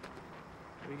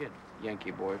 Where do you get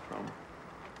Yankee boy from?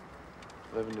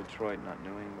 Live in Detroit, not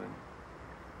New England.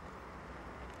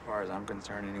 As far as I'm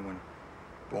concerned, anyone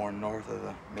born north of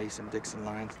the Mason-Dixon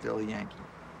line still a Yankee.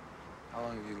 How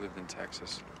long have you lived in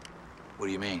Texas? What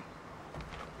do you mean?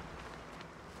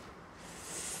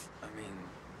 I mean,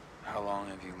 how long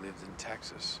have you lived in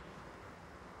Texas?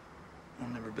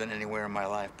 I've never been anywhere in my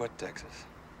life but Texas.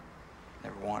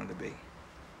 Never wanted to be.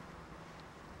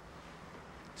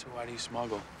 So why do you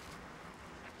smuggle?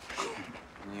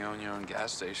 And you own your own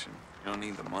gas station. You don't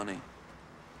need the money.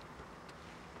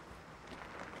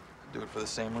 I do it for the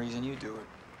same reason you do it.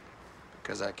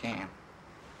 Because I can.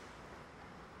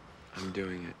 I'm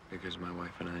doing it because my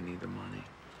wife and I need the money.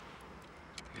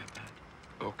 You get that?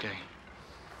 Okay.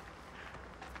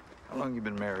 How long you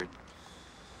been married?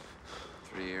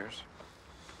 3 years.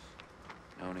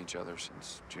 Known each other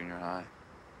since junior high.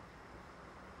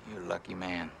 You're a lucky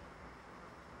man.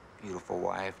 Beautiful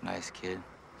wife, nice kid.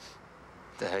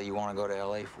 What the hell you want to go to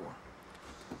L.A. for?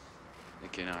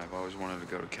 Nikki and I have always wanted to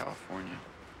go to California.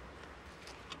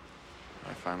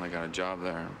 I finally got a job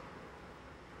there.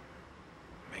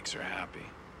 Makes her happy.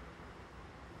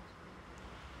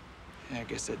 Yeah, I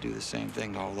guess I'd do the same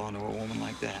thing to hold on to a woman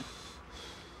like that.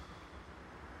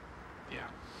 Yeah.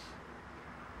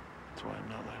 That's why I'm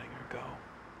not letting her go.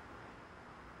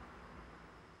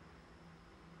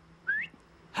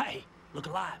 Hey, look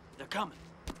alive. They're coming.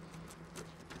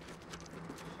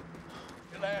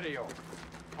 Hilario,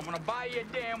 I'm gonna buy you a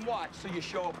damn watch so you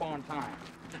show up on time.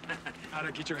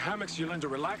 Ahora get your hammocks, you learn to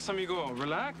relax, amigo.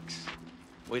 Relax.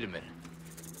 Wait a minute.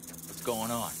 What's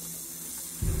going on?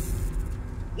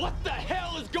 What the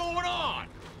hell is going on?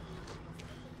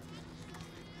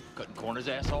 Cutting corners,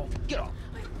 asshole? Get off.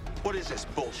 What is this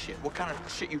bullshit? What kind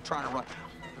of shit you trying to run?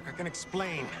 Look, I can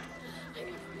explain.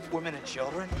 Women and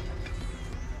children?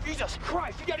 Jesus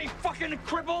Christ, you got any fucking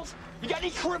cribbles? You got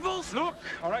any cribbles? Look,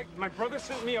 all right, my brother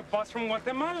sent me a bus from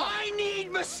Guatemala. I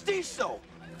need mestizo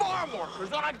farm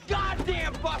workers on a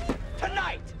goddamn bus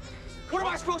tonight. What am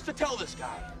I supposed to tell this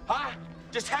guy? Huh?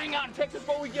 Just hang out in Texas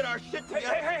while we get our shit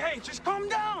together? Hey, just calm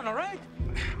down, all right?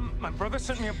 My brother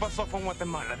sent me a bus off from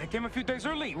Guatemala. They came a few days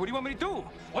early. What do you want me to do?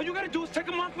 All you gotta do is take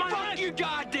them off my Fuck hands. your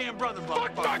goddamn brother,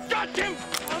 Fuck the goddamn...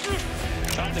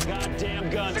 Drop the goddamn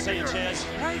gun, Sanchez.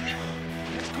 Right?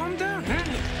 Just calm down, man.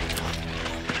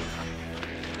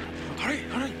 All right.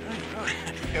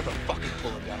 You ever fucking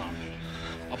pull a gun on me,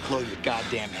 I'll blow your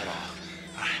goddamn head off.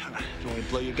 All right. You want me to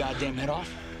blow your goddamn head off?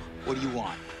 What do you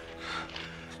want?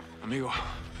 Amigo,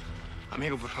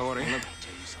 por favor, Let me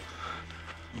tell you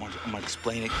something. I'm gonna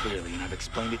explain it clearly, and I've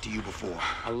explained it to you before.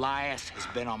 Elias has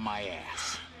been on my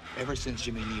ass ever since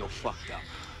Jimmy Neal fucked up.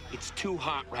 It's too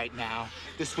hot right now.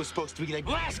 This was supposed to be like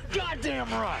last goddamn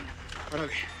run.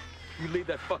 Okay. You leave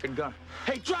that fucking gun.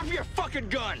 Hey, drop your fucking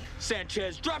gun,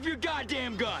 Sanchez. Drop your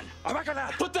goddamn gun.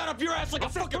 Abájala. Put that up your ass like a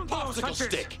fucking popsicle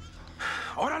stick.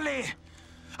 Órale.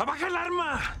 Abaja el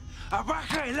arma.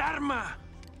 Abaja el arma.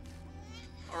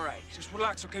 All right, just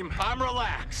relax, okay? I'm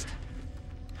relaxed.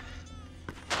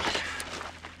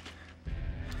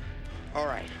 All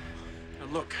right. Now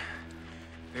look,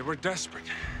 they were desperate,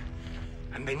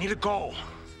 and they need to go.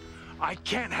 I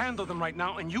can't handle them right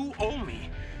now, and you owe me,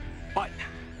 but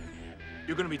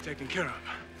you're gonna be taken care of.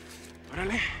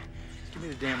 Órale? Give me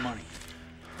the damn money.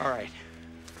 All right.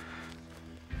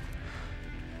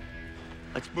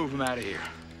 Let's move him out of here.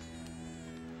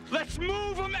 Let's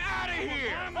move him out of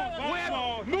here!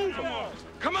 Move him!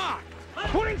 Come on!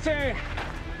 ¡Apúrense!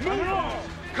 Move him!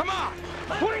 Come on!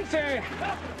 ¡Apúrense!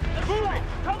 Move it!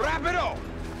 Rápido!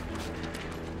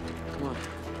 Come on.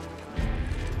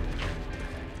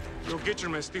 You'll get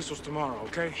your mestizos tomorrow,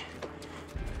 okay?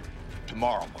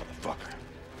 Tomorrow, motherfucker.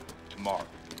 Tomorrow.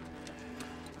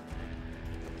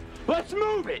 Let's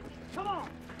move it! Come on!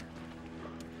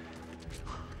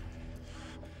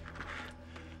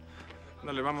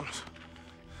 Dale, vámonos.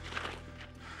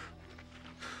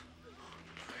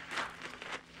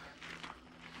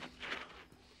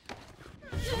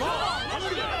 Come on! Let's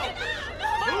go!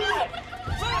 Move it!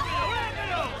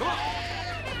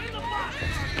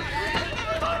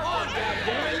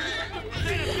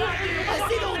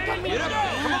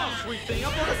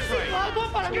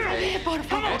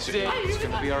 That's it. It's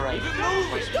gonna be all right.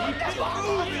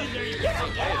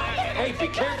 Hey, be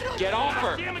careful. Get off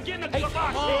her. Hey,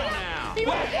 come on now.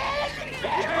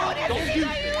 Don't you?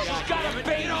 She's got a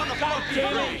baby. God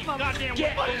damn it.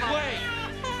 Get away.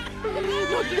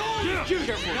 Be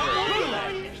careful.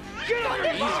 Get out of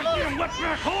here! Get him,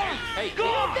 wetback whore! Hey, go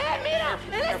on!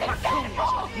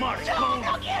 March, come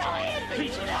on!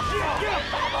 Piece of shit! Get him!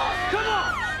 Come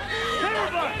on!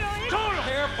 Everybody! Call him!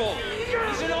 Careful!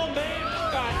 He's an old man!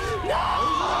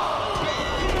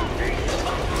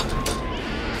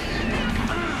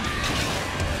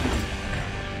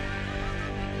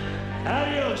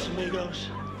 Adios, amigos.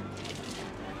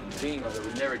 Dean, we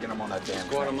would never get him on that damn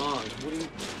Squad train. him on. What are you...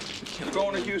 We're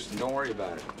going to Houston. Don't worry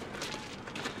about it.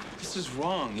 This is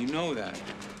wrong. You know that.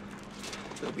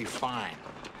 They'll be fine.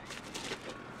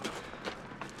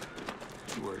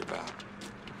 What you worried about?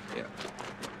 Yeah.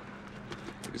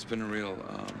 It's been a real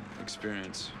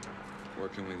experience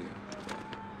working with you.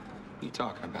 What are you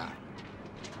talking about?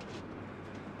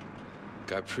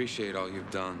 I appreciate all you've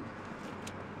done.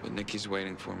 But Nikki's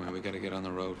waiting for me. We gotta get on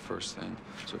the road first thing.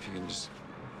 So if you can just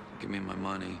give me my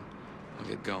money, I'll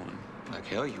get going. Like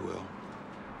hell you will.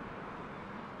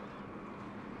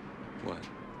 What?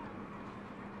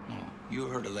 Oh, you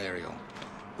heard Hilario.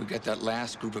 We got that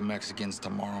last group of Mexicans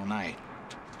tomorrow night.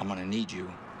 I'm gonna need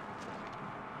you.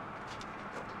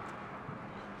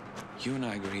 You and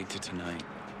I agreed to tonight,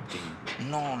 Dean.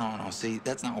 No. See,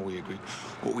 that's not what we agreed.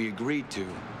 What we agreed to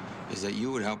is that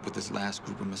you would help with this last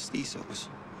group of mestizos.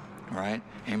 All right?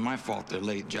 Ain't my fault they're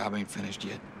late. Job ain't finished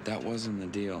yet. That wasn't the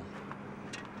deal.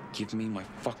 Give me my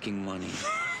fucking money.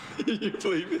 You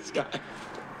believe this guy?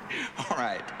 All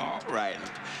right.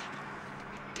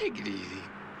 Take it easy.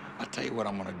 I'll tell you what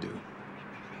I'm gonna do.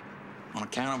 On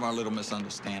account of our little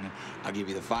misunderstanding, I'll give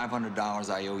you the $500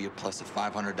 I owe you plus a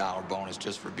 $500 bonus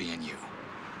just for being you.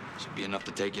 Should be enough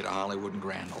to take you to Hollywood and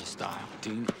Grand Ole style.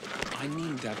 Dean, I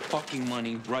need that fucking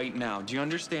money right now. Do you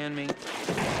understand me?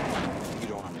 You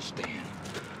don't understand.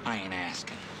 I ain't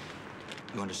asking.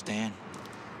 You understand?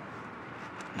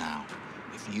 Now,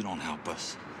 if you don't help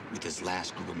us with this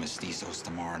last group of mestizos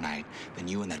tomorrow night, then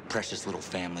you and that precious little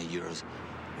family of yours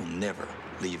will never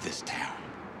leave this town.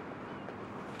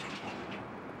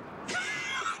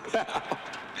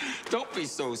 Don't be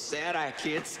so sad. I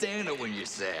can't stand it when you're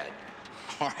sad.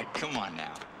 All right, come on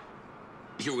now.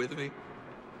 You with me?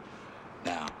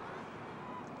 Now,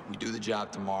 we do the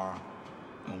job tomorrow,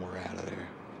 and we're out of there.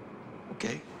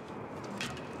 Okay?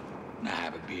 Now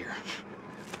have a beer.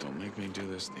 Don't make me do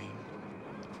this, Dean.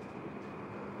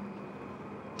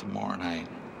 Tomorrow night,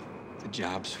 the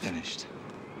job's finished.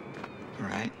 All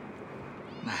right?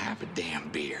 Now have a damn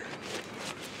beer.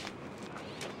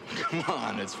 Come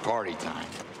on, it's party time.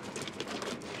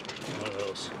 One of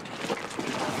those.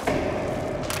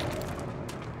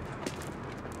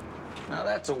 Now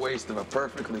that's a waste of a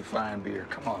perfectly fine beer.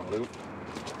 Come on, Luke.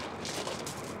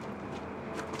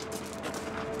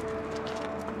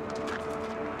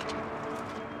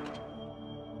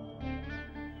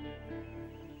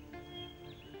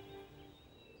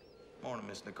 Morning,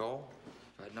 Miss Nicole.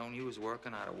 If I'd known you was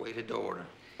working, I'd have waited to order.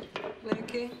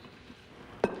 Nicky,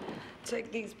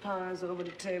 take these pies over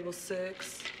to table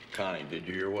 6. Connie, did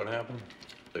you hear what happened?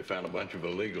 They found a bunch of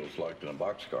illegals locked in a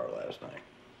boxcar last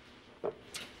night.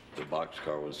 The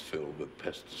boxcar was filled with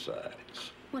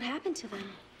pesticides. What happened to them?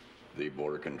 The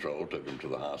border control took them to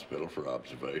the hospital for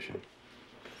observation.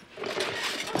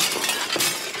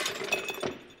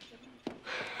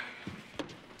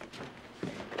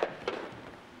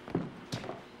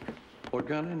 What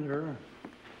got into her?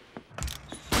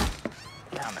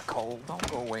 Now, Nicole, don't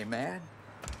go away mad.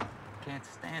 Can't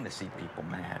stand to see people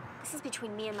mad. This is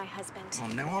between me and my husband. Well,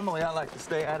 normally I like to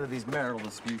stay out of these marital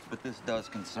disputes, but this does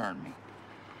concern me.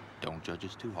 Don't judge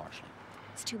us too harshly.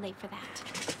 It's too late for that.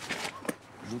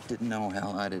 Luke didn't know,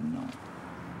 hell, I didn't know.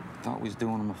 Thought we was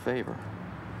doing him a favor.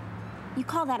 You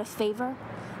call that a favor?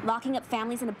 Locking up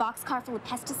families in a boxcar full of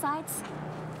pesticides?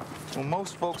 Well,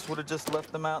 most folks would have just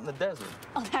left them out in the desert.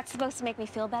 Oh, that's supposed to make me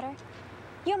feel better?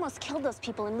 You almost killed those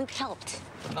people and Luke helped.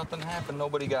 But nothing happened.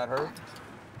 Nobody got hurt.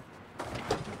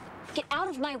 Get out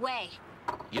of my way.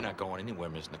 You're not going anywhere,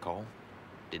 Miss Nicole.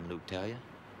 Didn't Luke tell you?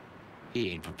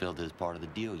 He ain't fulfilled his part of the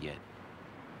deal yet.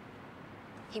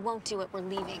 He won't do it. We're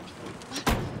leaving.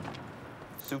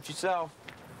 Suit yourself.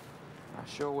 I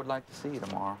sure would like to see you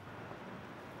tomorrow.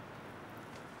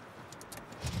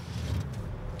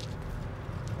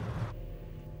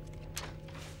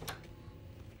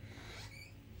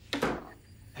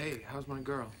 Hey, how's my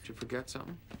girl? Did you forget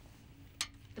something?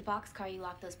 The boxcar you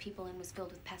locked those people in was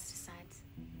filled with pesticides.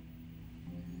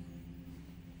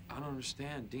 I don't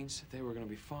understand. Dean said they were gonna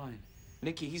be fine.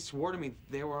 Nikki, he swore to me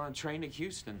they were on a train to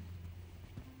Houston.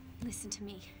 Listen to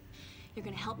me. You're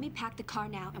gonna help me pack the car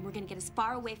now, and we're gonna get as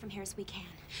far away from here as we can.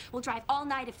 We'll drive all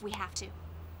night if we have to.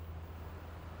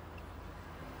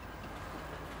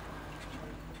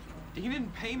 You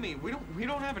didn't pay me. We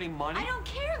don't have any money. I don't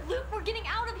care, Luke. We're getting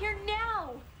out of here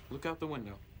now. Look out the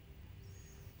window.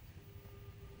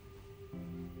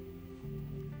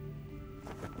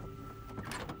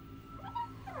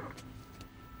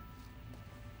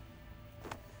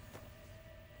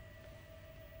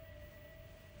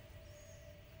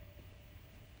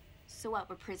 So what,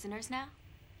 we're prisoners now?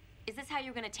 Is this how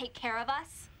you're gonna take care of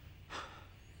us?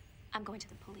 I'm going to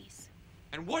the police.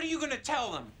 And what are you gonna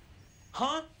tell them?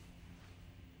 Huh?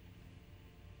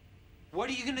 What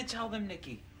are you gonna tell them,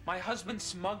 Nikki? My husband's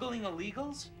smuggling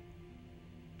illegals?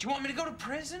 Do you want me to go to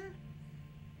prison?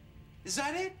 Is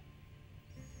that it?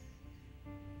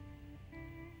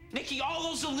 Nikki, all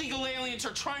those illegal aliens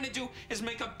are trying to do is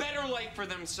make a better life for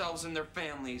themselves and their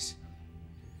families.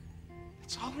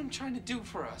 That's all I'm trying to do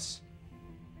for us.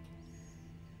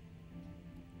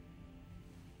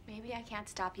 Maybe I can't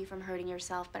stop you from hurting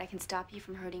yourself, but I can stop you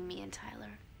from hurting me and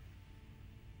Tyler.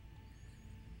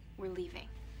 We're leaving.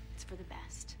 It's for the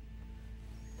best.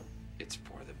 It's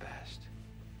for the best.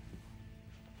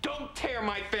 Don't tear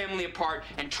my family apart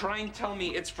and try and tell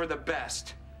me it's for the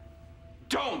best.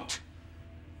 Don't!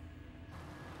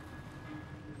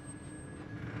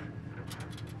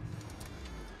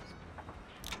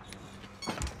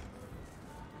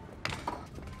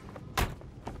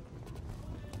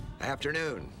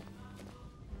 Afternoon.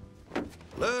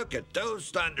 Look at those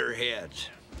thunderheads.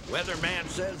 Weatherman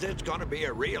says it's gonna be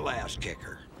a real ass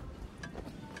kicker.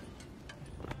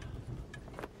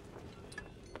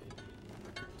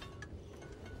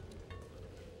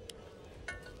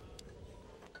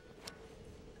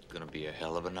 It's gonna be a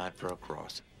hell of a night for a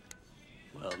crossing.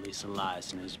 Well, at least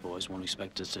Elias and his boys won't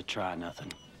expect us to try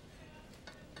nothing.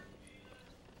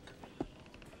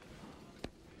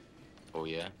 Oh,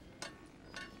 yeah?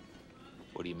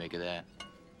 What do you make of that?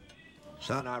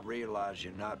 Son, I realize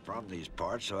you're not from these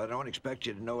parts, so I don't expect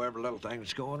you to know every little thing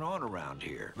that's going on around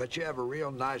here. But you have a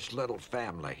real nice little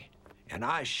family, and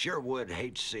I sure would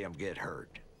hate to see them get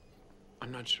hurt.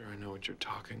 I'm not sure I know what you're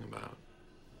talking about.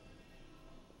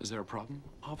 Is there a problem,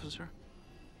 officer?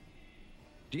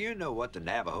 Do you know what the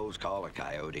Navajos call a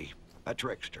coyote? A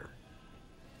trickster.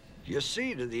 You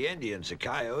see, to the Indians, a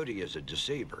coyote is a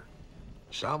deceiver.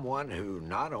 Someone who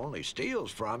not only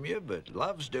steals from you, but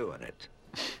loves doing it.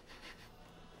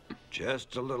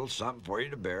 Just a little something for you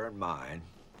to bear in mind.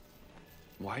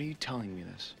 Why are you telling me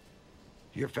this?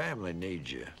 Your family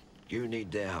needs you. You need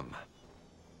them.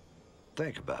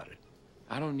 Think about it.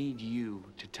 I don't need you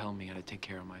to tell me how to take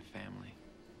care of my family.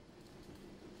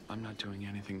 I'm not doing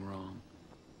anything wrong.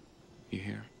 You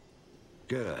hear?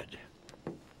 Good.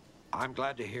 I'm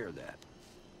glad to hear that.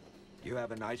 You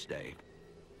have a nice day.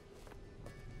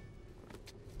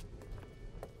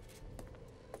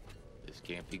 This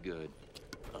can't be good.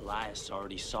 Elias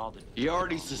already saw the... He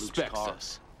already Luke's suspects car.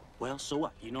 us. Well, so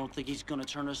what? You don't think he's gonna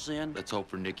turn us in? Let's hope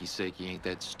for Nikki's sake he ain't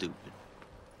that stupid.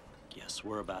 Guess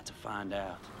we're about to find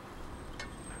out.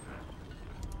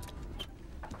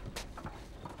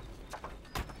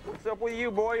 What's up with you,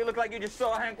 boy? You look like you just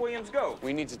saw Hank Williams go.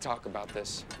 We need to talk about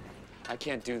this. I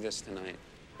can't do this tonight.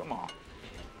 Come on.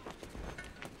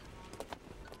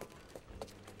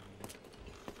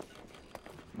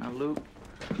 Now, Luke,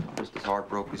 I'm just as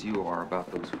heartbroken as you are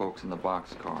about those folks in the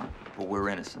boxcar. But we're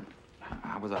innocent.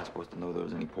 How was I supposed to know there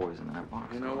was any poison in that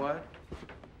box? You know what?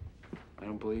 I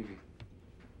don't believe you.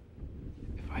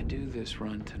 If I do this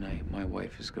run tonight, my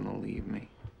wife is gonna leave me.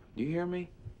 Do you hear me?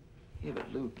 Yeah,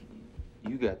 but Luke,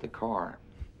 you got the car.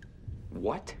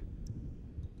 What?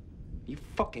 You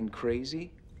fucking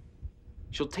crazy?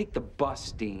 She'll take the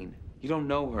bus, Dean. You don't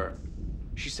know her.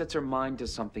 She sets her mind to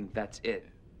something, that's it.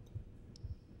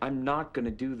 I'm not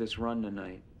gonna do this run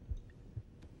tonight.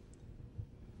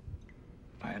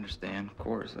 I understand, of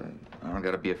course. I don't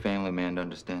gotta be a family man to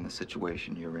understand the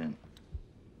situation you're in.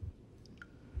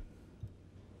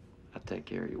 I'll take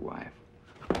care of your wife.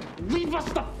 Leave us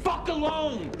the fuck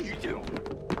alone! You do.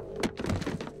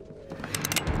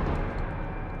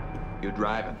 You're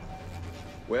driving.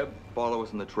 Webb, follow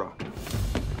us in the truck.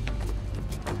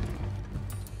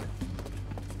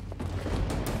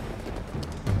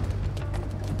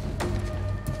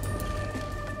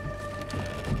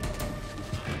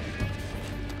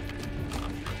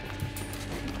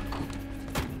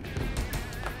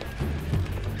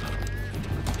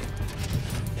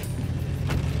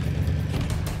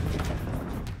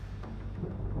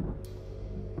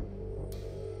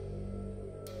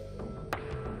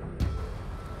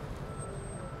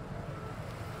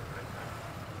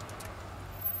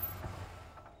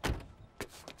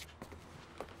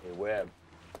 Hey, Webb,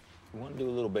 you want to do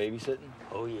a little babysitting?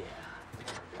 Oh, yeah.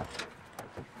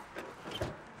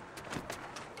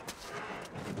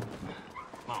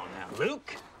 Come on now,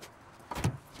 Luke.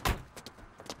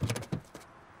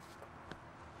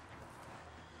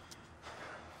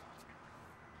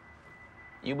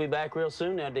 You'll be back real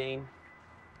soon now, Dean.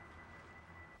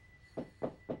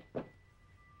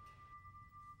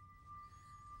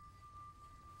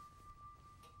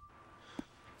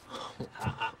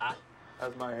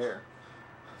 How's my hair?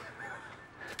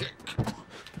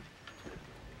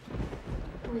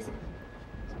 Who is it?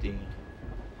 It's Dean.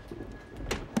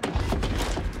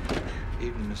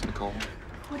 Evening, Miss Nicole.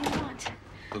 What do you want?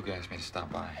 Luke asked me to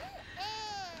stop by.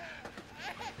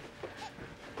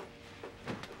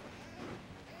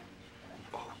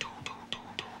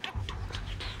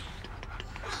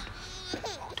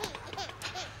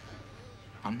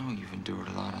 I know you've endured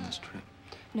a lot on this trip.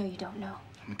 No, you don't know.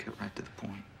 I'm gonna get right to the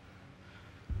point.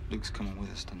 Luke's coming with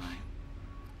us tonight,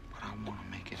 but I want to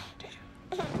make it up to you.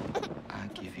 I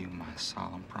give you my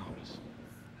solemn promise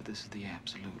that this is the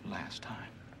absolute last time.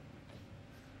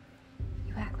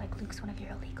 You act like Luke's one of your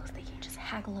illegals that you just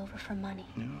haggle over for money.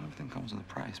 You know, everything comes with a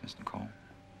price, Miss Nicole,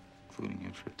 including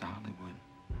your trip to Hollywood.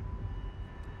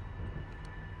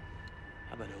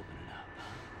 How about opening up, huh?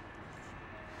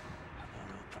 How about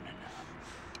opening up?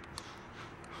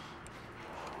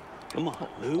 Come on,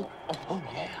 Luke. Oh,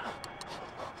 yeah.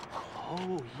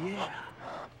 Oh, yeah.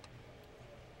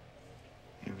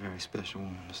 You're a very special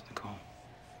woman, Miss Nicole.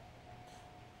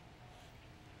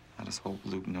 I just hope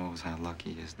Luke knows how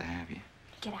lucky he is to have you.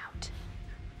 Get out.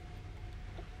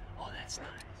 Oh, that's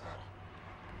nice.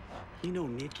 You know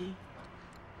Nikki?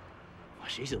 Well,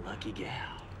 she's a lucky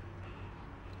gal.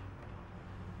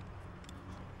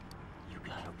 You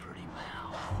got a pretty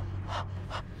mouth.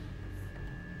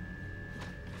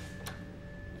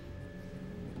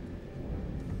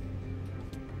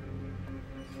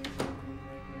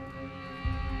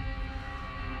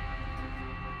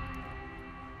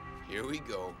 Here we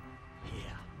go.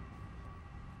 Yeah.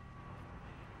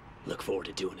 Look forward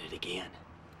to doing it again.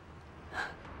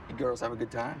 You girls have a good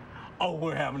time? Oh,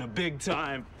 we're having a big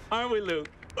time. Aren't we,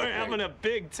 Luke? We're having a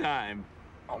big time.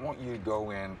 I want you to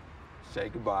go in, say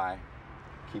goodbye,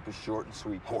 keep it short and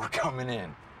sweet. We're coming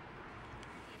in.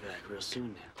 Be back real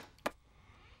soon now.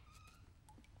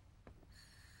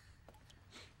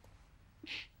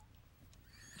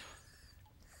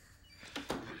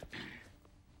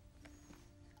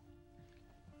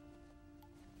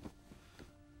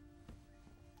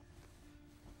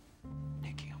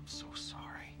 Nikki, I'm so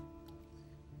sorry.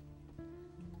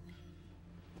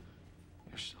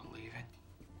 You're still leaving?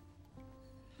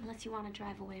 Unless you want to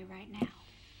drive away right now.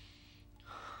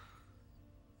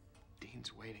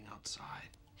 Dean's waiting outside.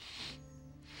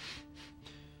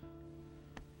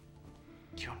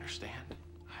 Do you understand?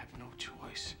 I have no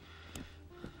choice.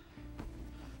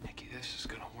 Nikki, this is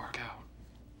gonna work out.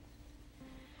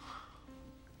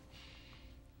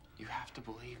 You have to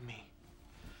believe me.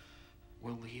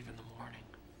 We'll leave in the morning.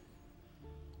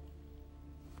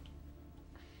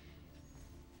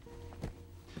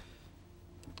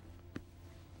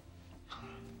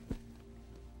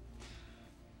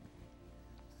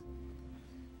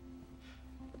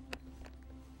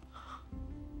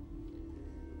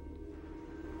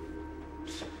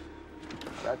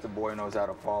 That's a boy who knows how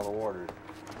to follow orders.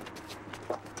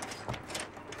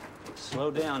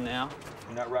 Slow down now.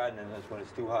 You're not riding in this when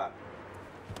it's too hot.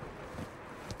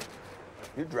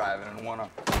 You're driving in one of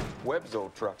Webb's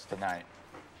old trucks tonight.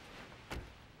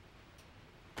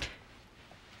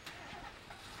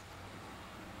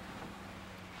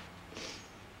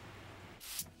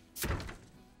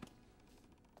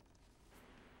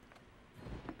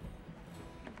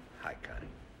 Hi, Connie.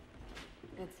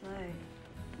 It's late.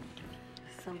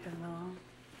 Something wrong?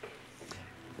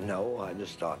 No, I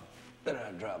just thought that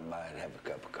I'd drop by and have a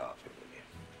cup of coffee with you.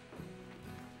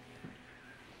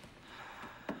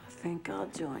 I think I'll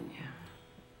join you.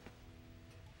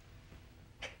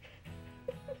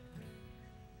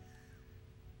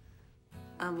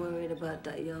 I'm worried about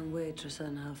that young waitress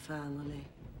and her family.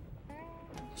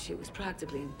 She was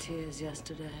practically in tears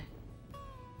yesterday.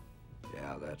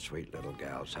 Yeah, that sweet little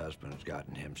gal's husband's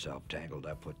gotten himself tangled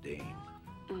up with Dean.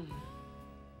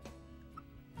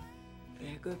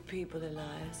 They're good people,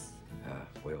 Elias.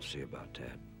 We'll see about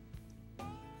that.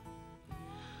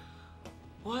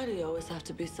 Why do you always have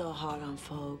to be so hard on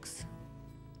folks?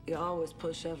 You always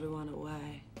push everyone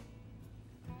away.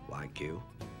 Like you?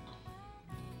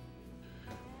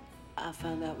 I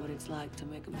found out what it's like to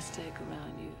make a mistake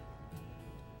around you.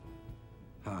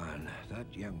 Hon,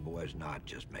 that young boy's not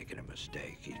just making a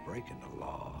mistake. He's breaking the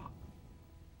law.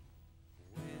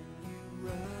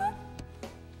 run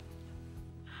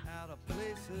out of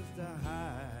places to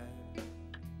hide,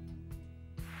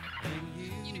 and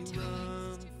you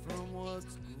run from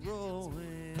what's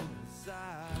growing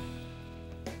inside.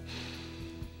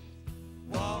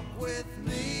 Walk with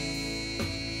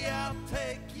me, I'll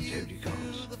take you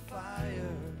through the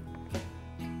fire.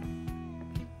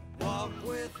 Walk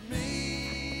with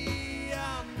me,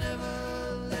 I'll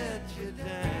never let you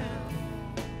down.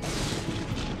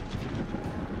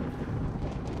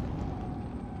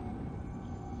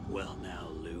 Well now,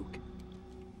 Luke.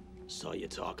 Saw you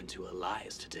talking to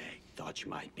Elias today. Thought you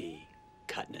might be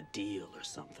cutting a deal or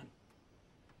something.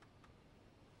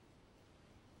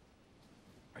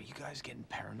 Are you guys getting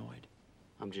paranoid?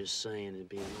 I'm just saying it'd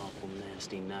be an awful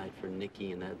nasty night for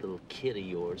Nicky and that little kid of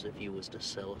yours if you was to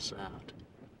sell us out.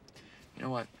 You know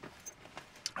what?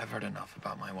 I've heard enough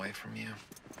about my wife from you.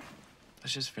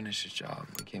 Let's just finish this job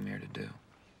we came here to do.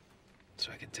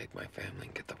 So I can take my family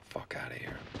and get the fuck out of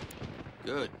here.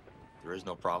 Good. There is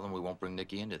no problem. We won't bring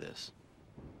Nicky into this.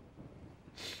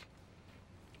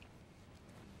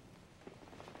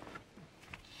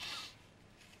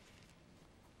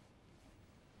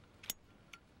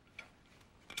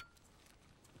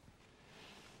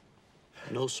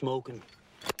 No smoking.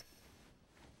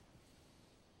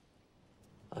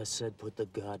 I said put the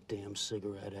goddamn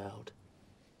cigarette out.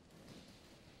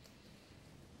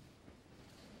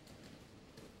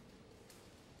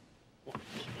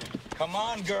 Come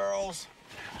on, girls.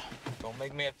 Don't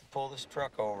make me have to pull this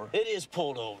truck over. It is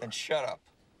pulled over. Then shut up.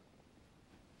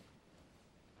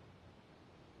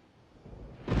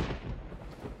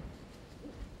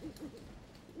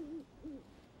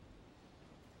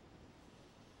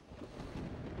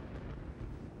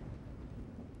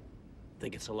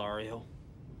 Think it's Hilario?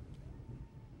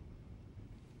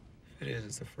 If it is,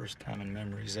 it's the first time in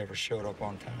memory he's ever showed up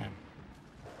on time.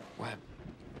 What?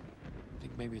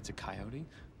 Think maybe it's a coyote?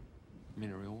 I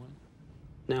mean, a real one?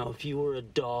 Now, if you were a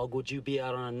dog, would you be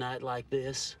out on a night like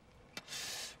this?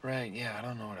 Right, yeah, I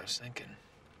don't know what I was thinking.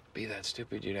 Be that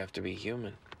stupid, you'd have to be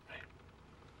human. Right.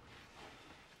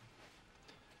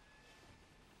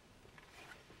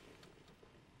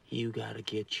 You gotta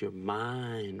get your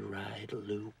mind right,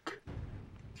 Luke.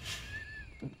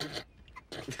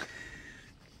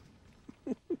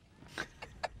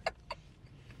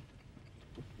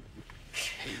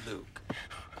 Hey, Luke.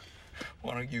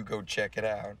 Why don't you go check it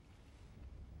out?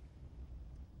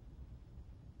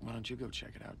 Why don't you go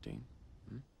check it out, Dean?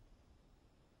 Hmm?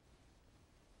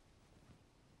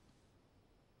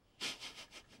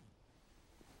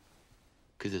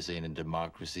 Because this ain't a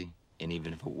democracy, and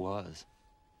even if it was,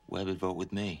 Webb would vote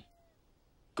with me.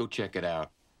 Go check it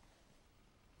out.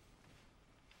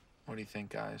 What do you think,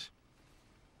 guys?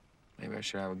 Maybe I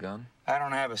should have a gun? I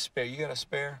don't have a spare. You got a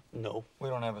spare? No. We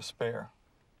don't have a spare.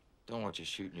 Don't want you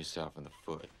shooting yourself in the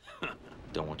foot.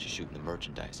 Don't want you shooting the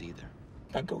merchandise either.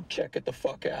 Now go check it the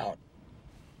fuck out.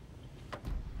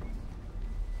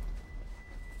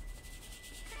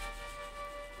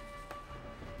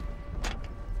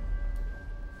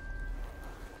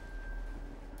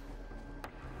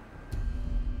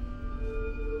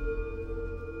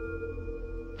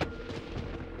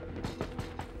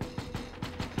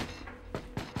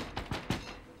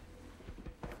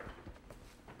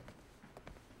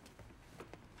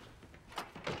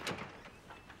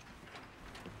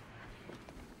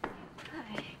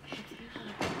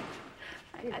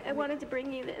 I wanted to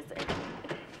bring you this.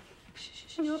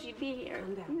 I knew if you'd be here.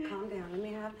 Calm down, calm down. Let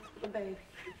me have the baby.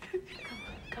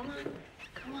 Come on,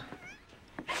 come on.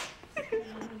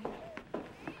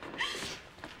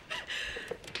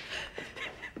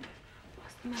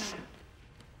 What's the matter?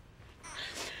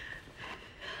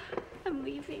 I'm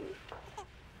leaving.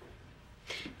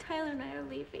 Tyler and I are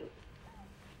leaving.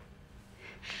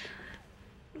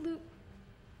 Luke,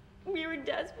 we were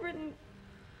desperate and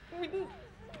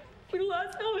we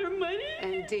lost all our money.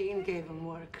 And Dean gave him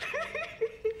work.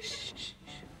 Shh, shh, shh.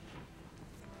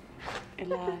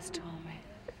 Elias told me.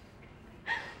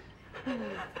 Hang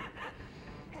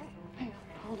on,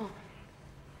 hold on.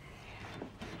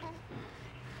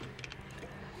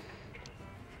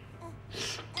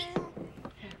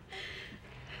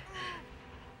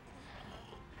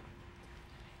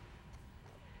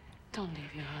 Don't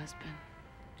leave your husband.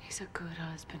 He's a good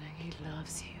husband and he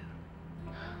loves you.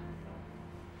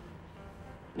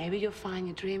 Maybe you'll find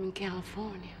your dream in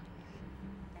California.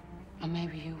 Or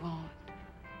maybe you won't.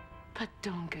 But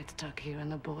don't get stuck here on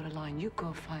the borderline. You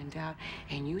go find out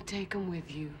and you take him with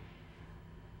you.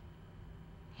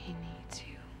 He needs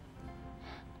you.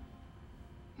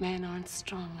 Men aren't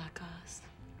strong like us.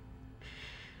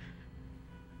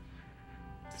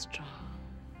 Strong.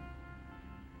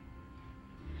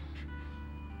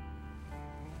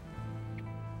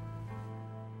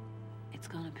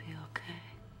 gonna be okay.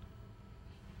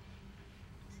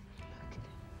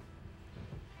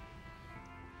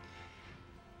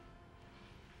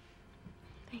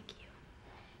 Thank you.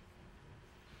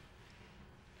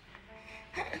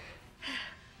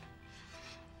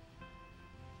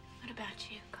 What about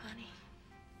you, Connie?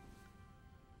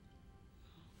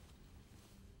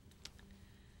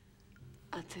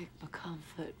 I take my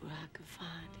comfort where I can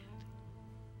find it.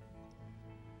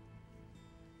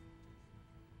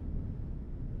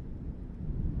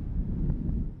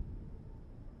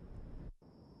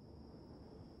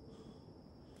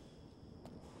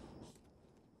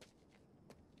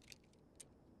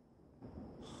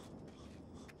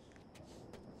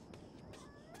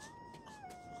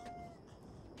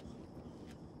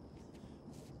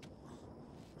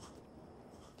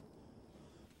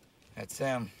 That's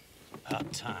them.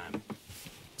 About time.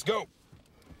 Let's go.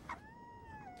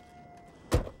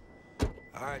 All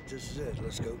right, this is it.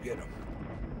 Let's go get them.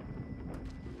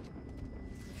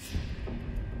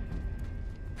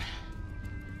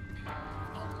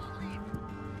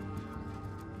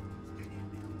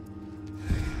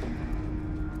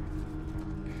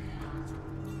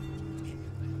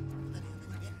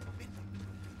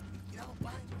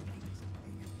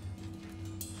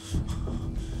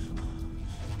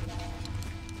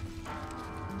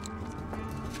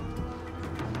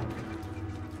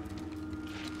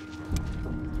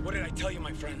 What did I tell you,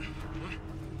 my friend?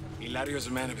 Hilario's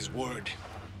a man of his word.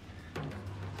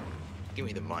 Give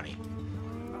me the money.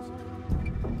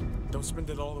 Don't spend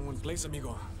it all in one place,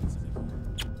 amigo.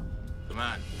 Come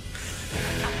on.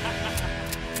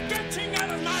 ¡Qué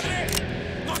chingados, madre!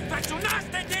 ¡Nos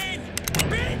traicionaste, Dean!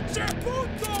 ¡Pinche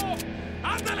puto!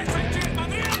 ¡Ándale, Sánchez,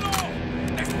 madriano!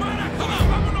 ¡Dispara!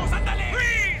 ¡Vámonos, ándale!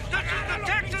 Freeze! This is the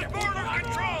Texas Border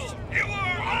Control! You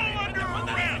are all under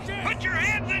arrest! Put your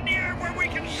hands in the air where we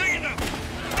can see them!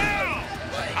 Now!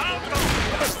 Alto!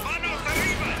 Manos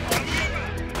arriba! Arriba!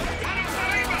 Manos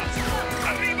arriba!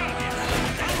 Arriba!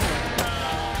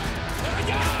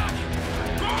 ¡Allá!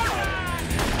 ¡Corran!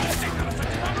 ¡Déjalos,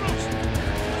 Sánchez, vámonos!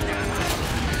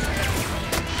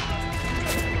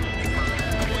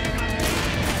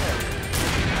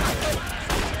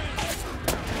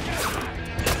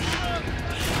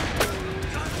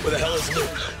 Where the hell is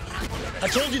Luke? I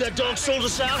told you that dog sold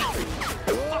us out.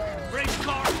 Fucking race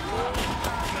car!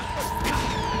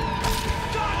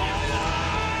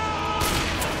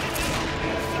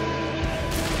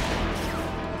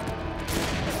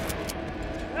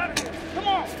 Come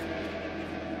on!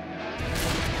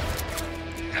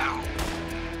 Now!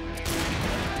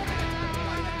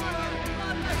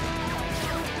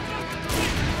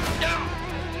 Down!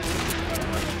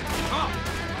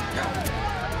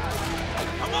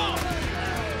 Come on!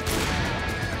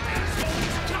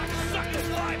 Cocksucker's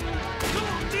life! Come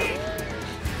on, Dean!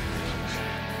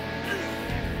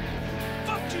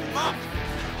 Fuck you, Mom!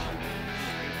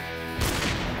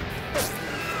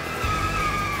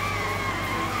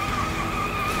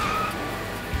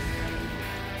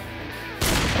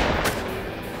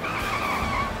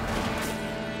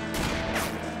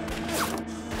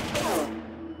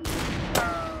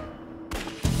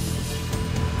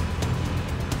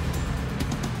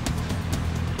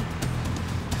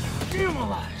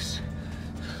 Demolize!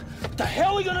 What the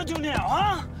hell are we gonna do now,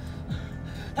 huh?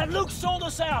 That Luke sold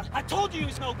us out. I told you he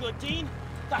was no good, Dean.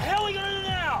 The hell are we gonna do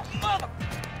now? Mother...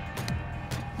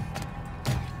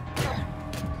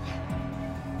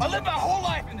 I lived my whole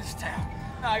life in this town.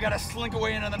 Now I gotta slink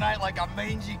away into the night like a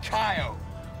mangy coyote.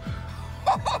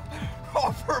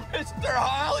 Oh, for Mr.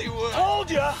 Hollywood.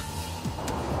 Told ya!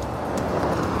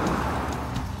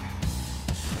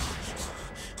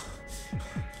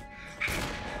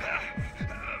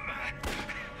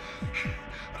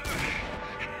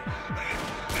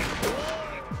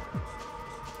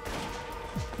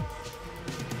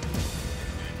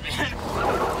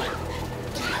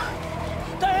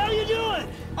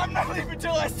 I'm not leaving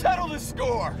until I settle this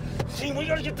score. See, we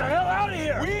gotta get the hell out of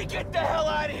here. We get the hell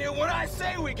out of here when I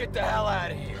say we get the hell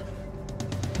out of here.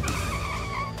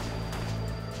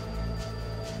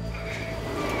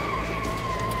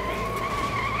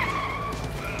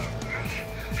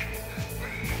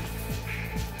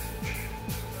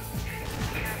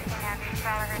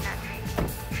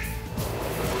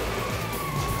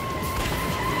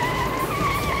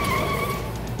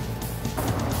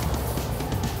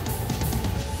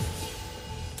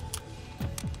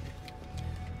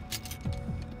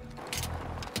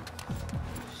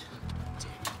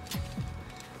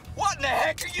 What in the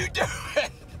heck are you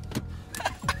doing?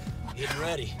 Getting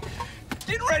ready.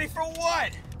 Getting ready for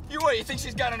what? You think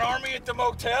she's got an army at the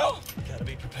motel? Gotta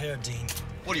be prepared, Dean.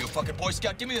 What are you, a fucking Boy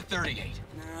Scout? Give me the 38.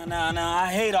 Nah, No, I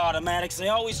hate automatics. They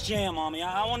always jam on me.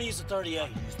 I want to use the 38.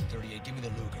 Use the 38. Give me the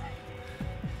Luger.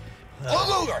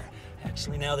 Oh, Luger!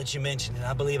 Actually, now that you mention it,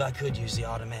 I believe I could use the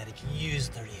automatic. Use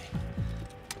the 38.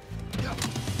 Yep.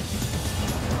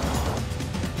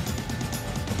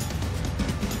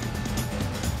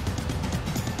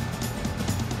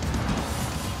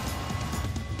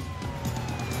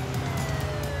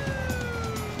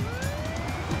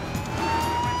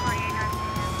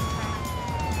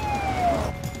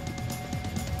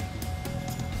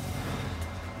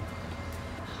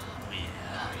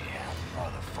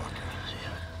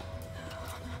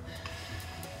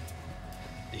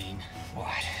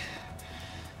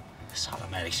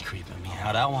 Creeping me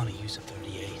out. I want to use a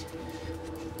 38.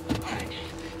 All right,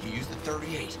 you use the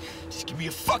 38. Just give me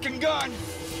a fucking gun.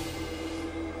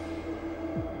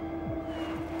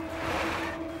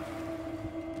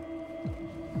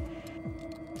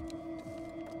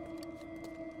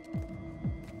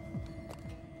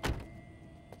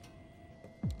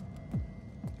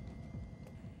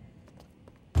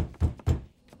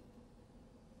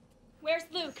 Where's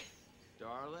Luke?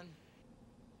 Darling?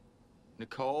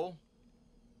 Nicole?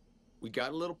 We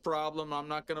got a little problem, I'm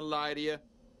not gonna lie to you.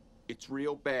 It's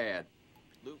real bad.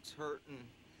 Luke's hurting.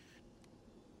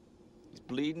 He's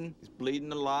bleeding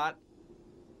a lot.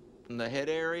 In the head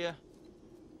area.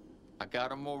 I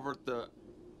got him over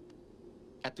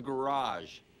at the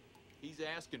garage. He's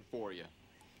asking for you.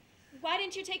 Why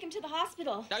didn't you take him to the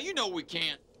hospital? Now you know we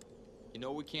can't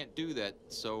do that,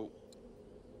 so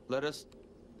let us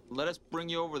bring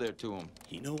you over there to him.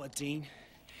 You know what, Dean?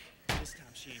 This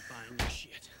time she ain't buying your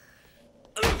shit.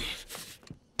 Drop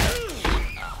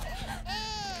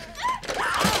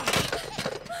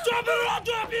it or I'll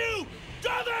drop you!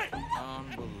 Drop it!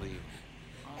 Unbelievable.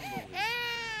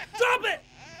 Drop it!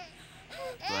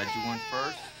 Glad you went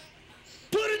first?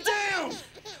 Put it down!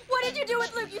 What did you do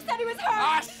with Luke? You said he was hurt!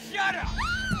 Ah, shut up!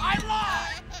 I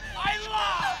lied!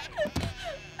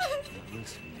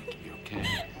 Listen, Nicky, okay?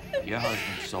 Your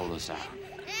husband sold us out.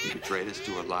 He betrayed us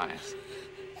to Elias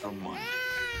for money.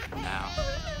 Now,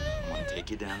 I'm gonna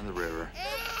take you down to the river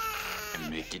and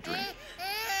make you drink.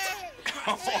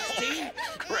 Dean?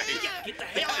 Great. Get the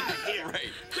hell out of here!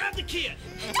 Great. Grab the kid!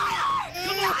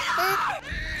 Come on!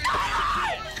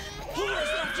 Who's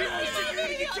left you all sitting here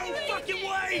to get your fucking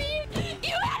way?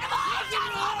 You had him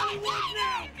all!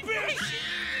 Now, bitch!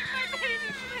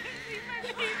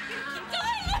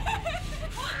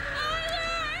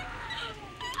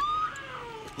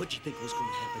 What'd you think was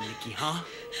gonna happen, Nikki, huh?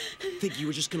 Think you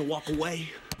were just gonna walk away?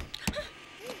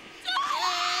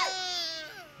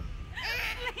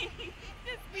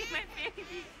 Just leave my baby.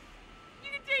 You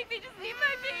can take me, just leave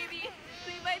my baby. Just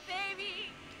leave my baby.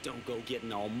 Don't go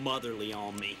getting all motherly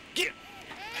on me. Get!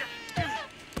 I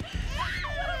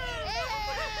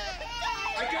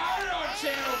got it on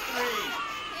Channel 3!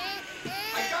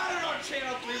 I got it on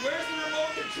Channel 3! Where's the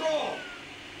remote control?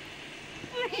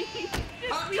 Please,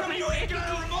 just How leave come my you ain't baby. got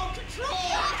a remote control?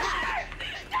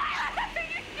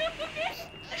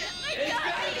 It's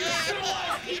gotta be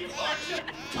civilized people, aren't you?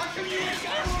 How come you ain't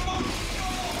got a remote control?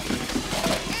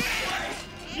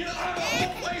 You don't have a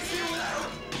whole place here without a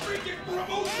freaking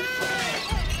remote control!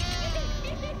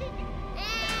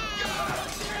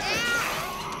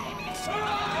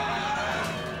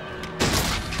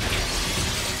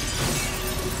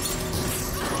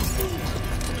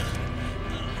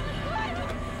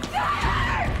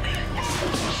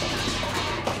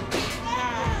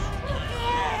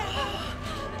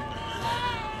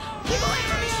 Keep away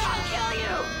from me or I'll kill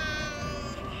you!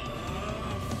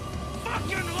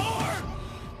 Fucking whore!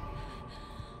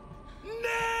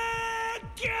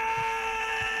 Naked!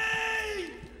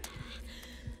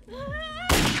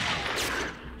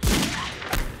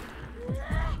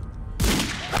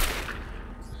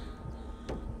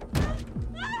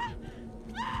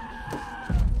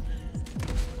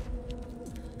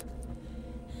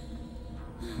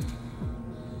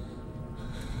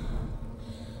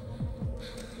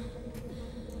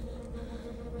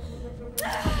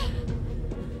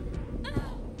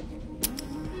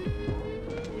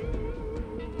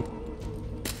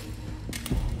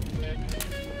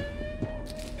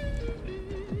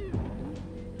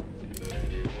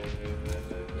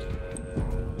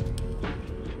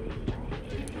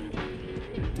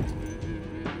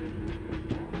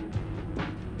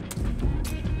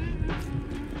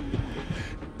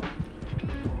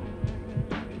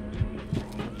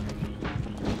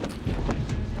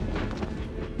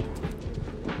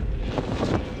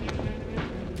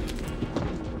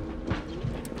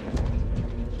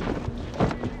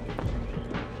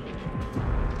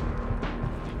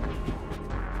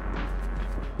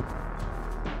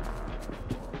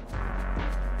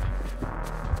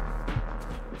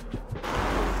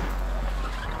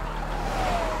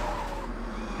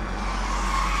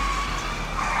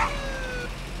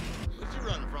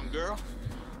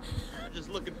 just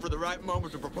looking for the right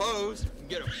moment to propose.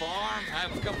 Get a farm,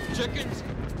 have a couple chickens.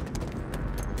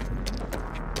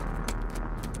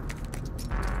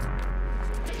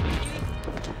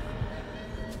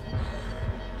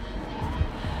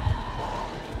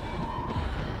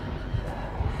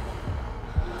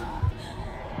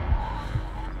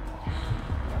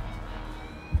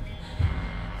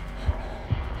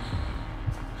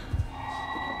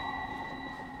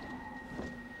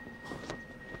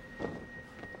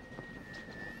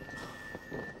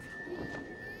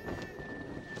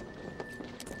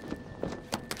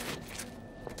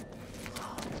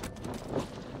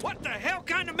 What the hell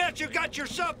kind of mess you got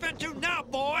yourself into now,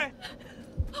 boy?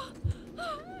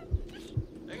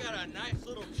 They got a nice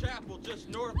little chapel just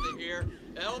north of here.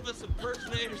 Elvis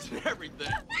impersonators and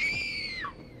everything.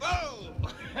 Whoa!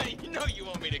 You know you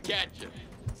want me to catch you.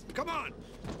 Come on.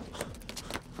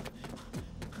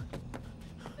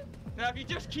 Now, if you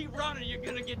just keep running, you're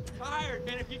gonna get tired.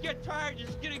 And if you get tired, you're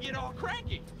just gonna get all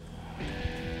cranky.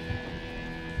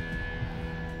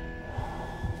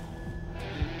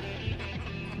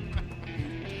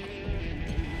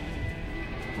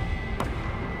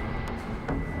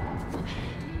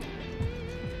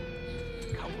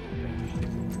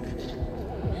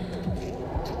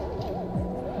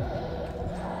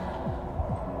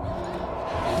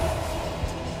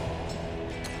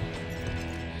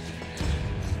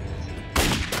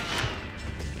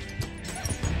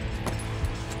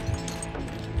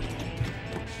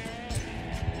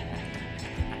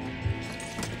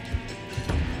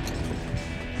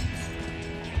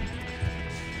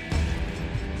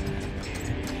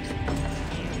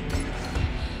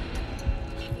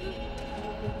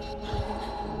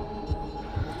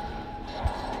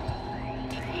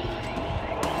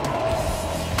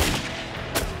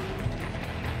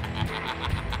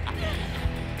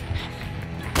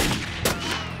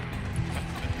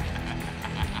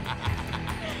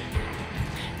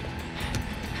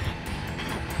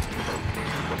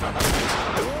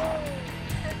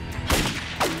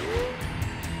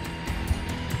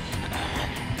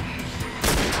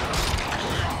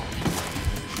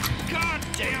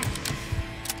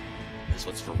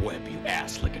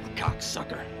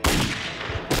 Sucker.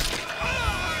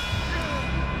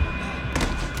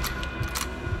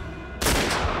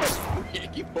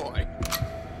 Yankee boy.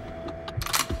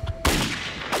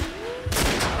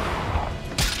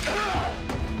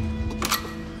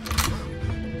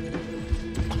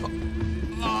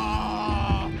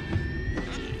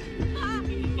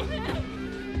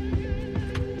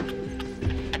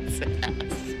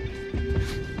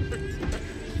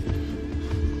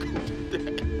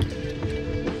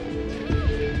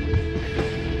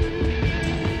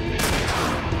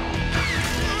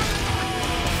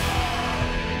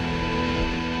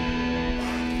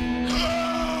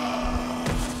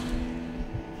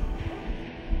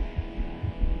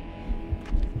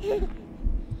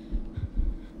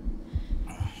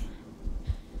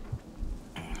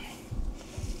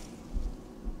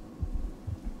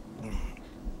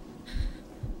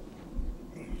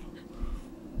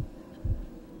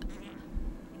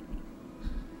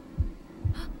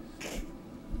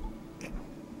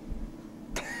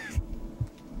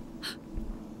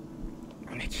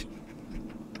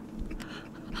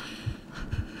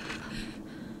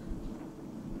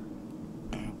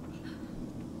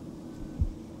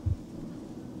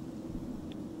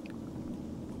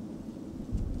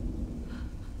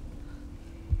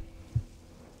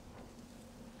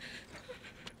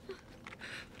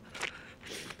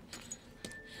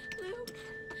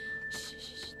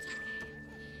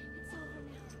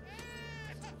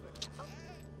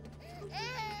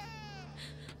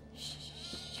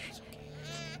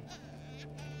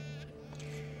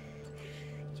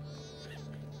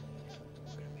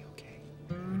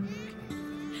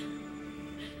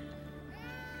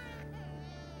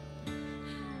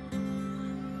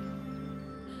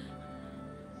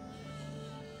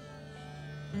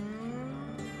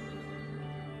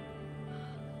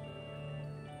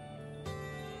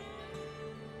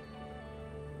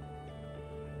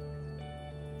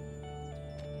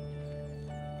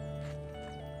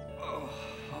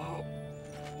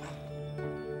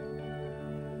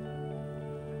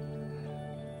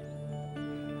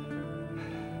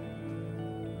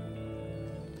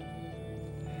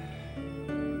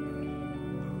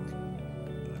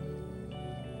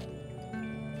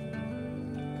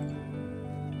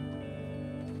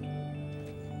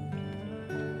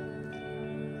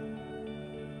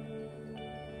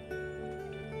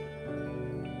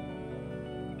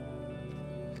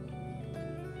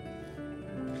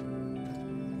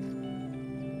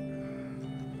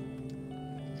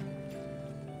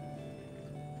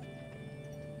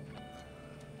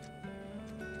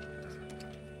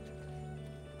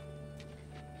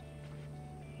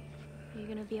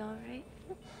 gonna be all right?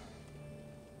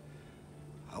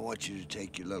 I want you to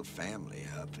take your little family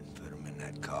up and put them in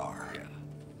that car. Yeah.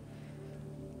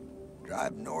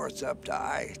 Drive north up to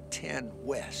I-10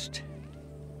 West.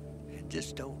 And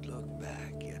just don't look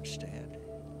back, you understand?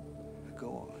 Go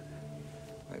on.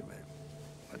 Wait a minute.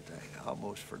 One thing, I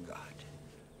almost forgot.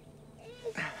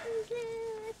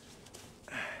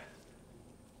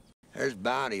 There's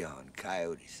bounty on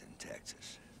coyotes in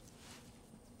Texas.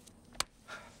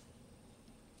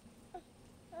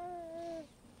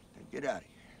 Get out of here.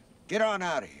 Get on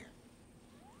out of here.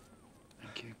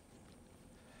 Thank you.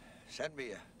 Send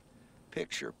me a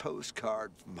picture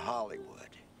postcard from Hollywood.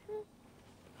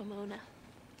 Pomona.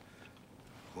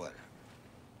 What?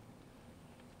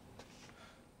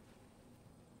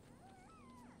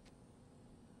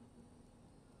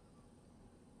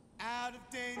 Out of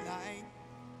daylight,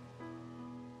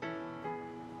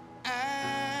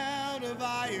 out of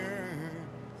irons,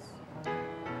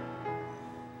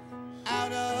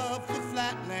 out of the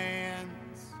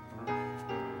flatlands,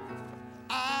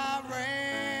 I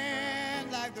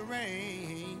ran like the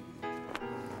rain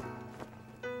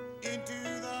into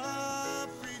the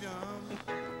freedom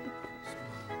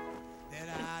that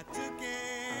I took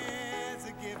as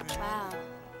a given. Wow,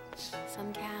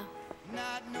 some cow.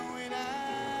 Not knowing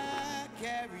I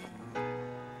carry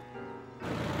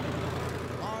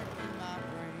heart in my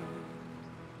brain.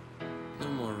 No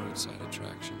more roadside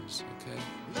attractions, okay?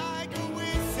 Like a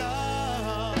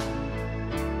whistle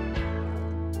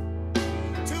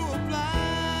to a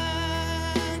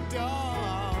blind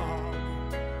dog.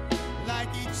 Like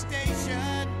each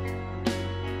station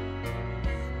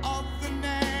of the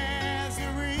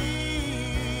Nazarene.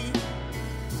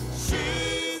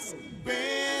 She's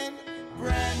been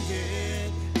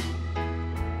branded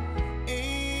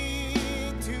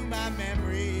into my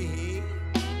memory.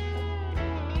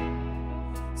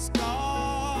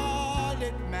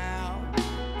 Scarlet mouth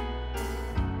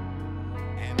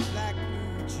and black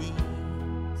blue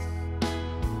jeans.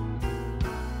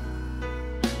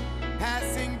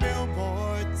 Passing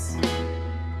billboards,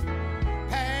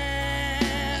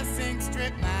 passing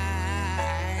strip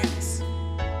mics,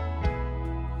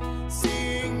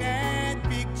 seeing that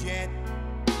big jet,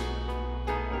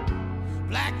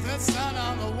 black the sun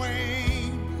on the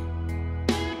wane,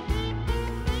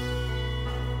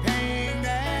 paying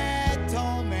that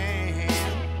tall man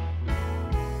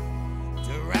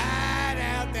to ride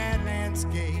out that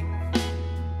landscape.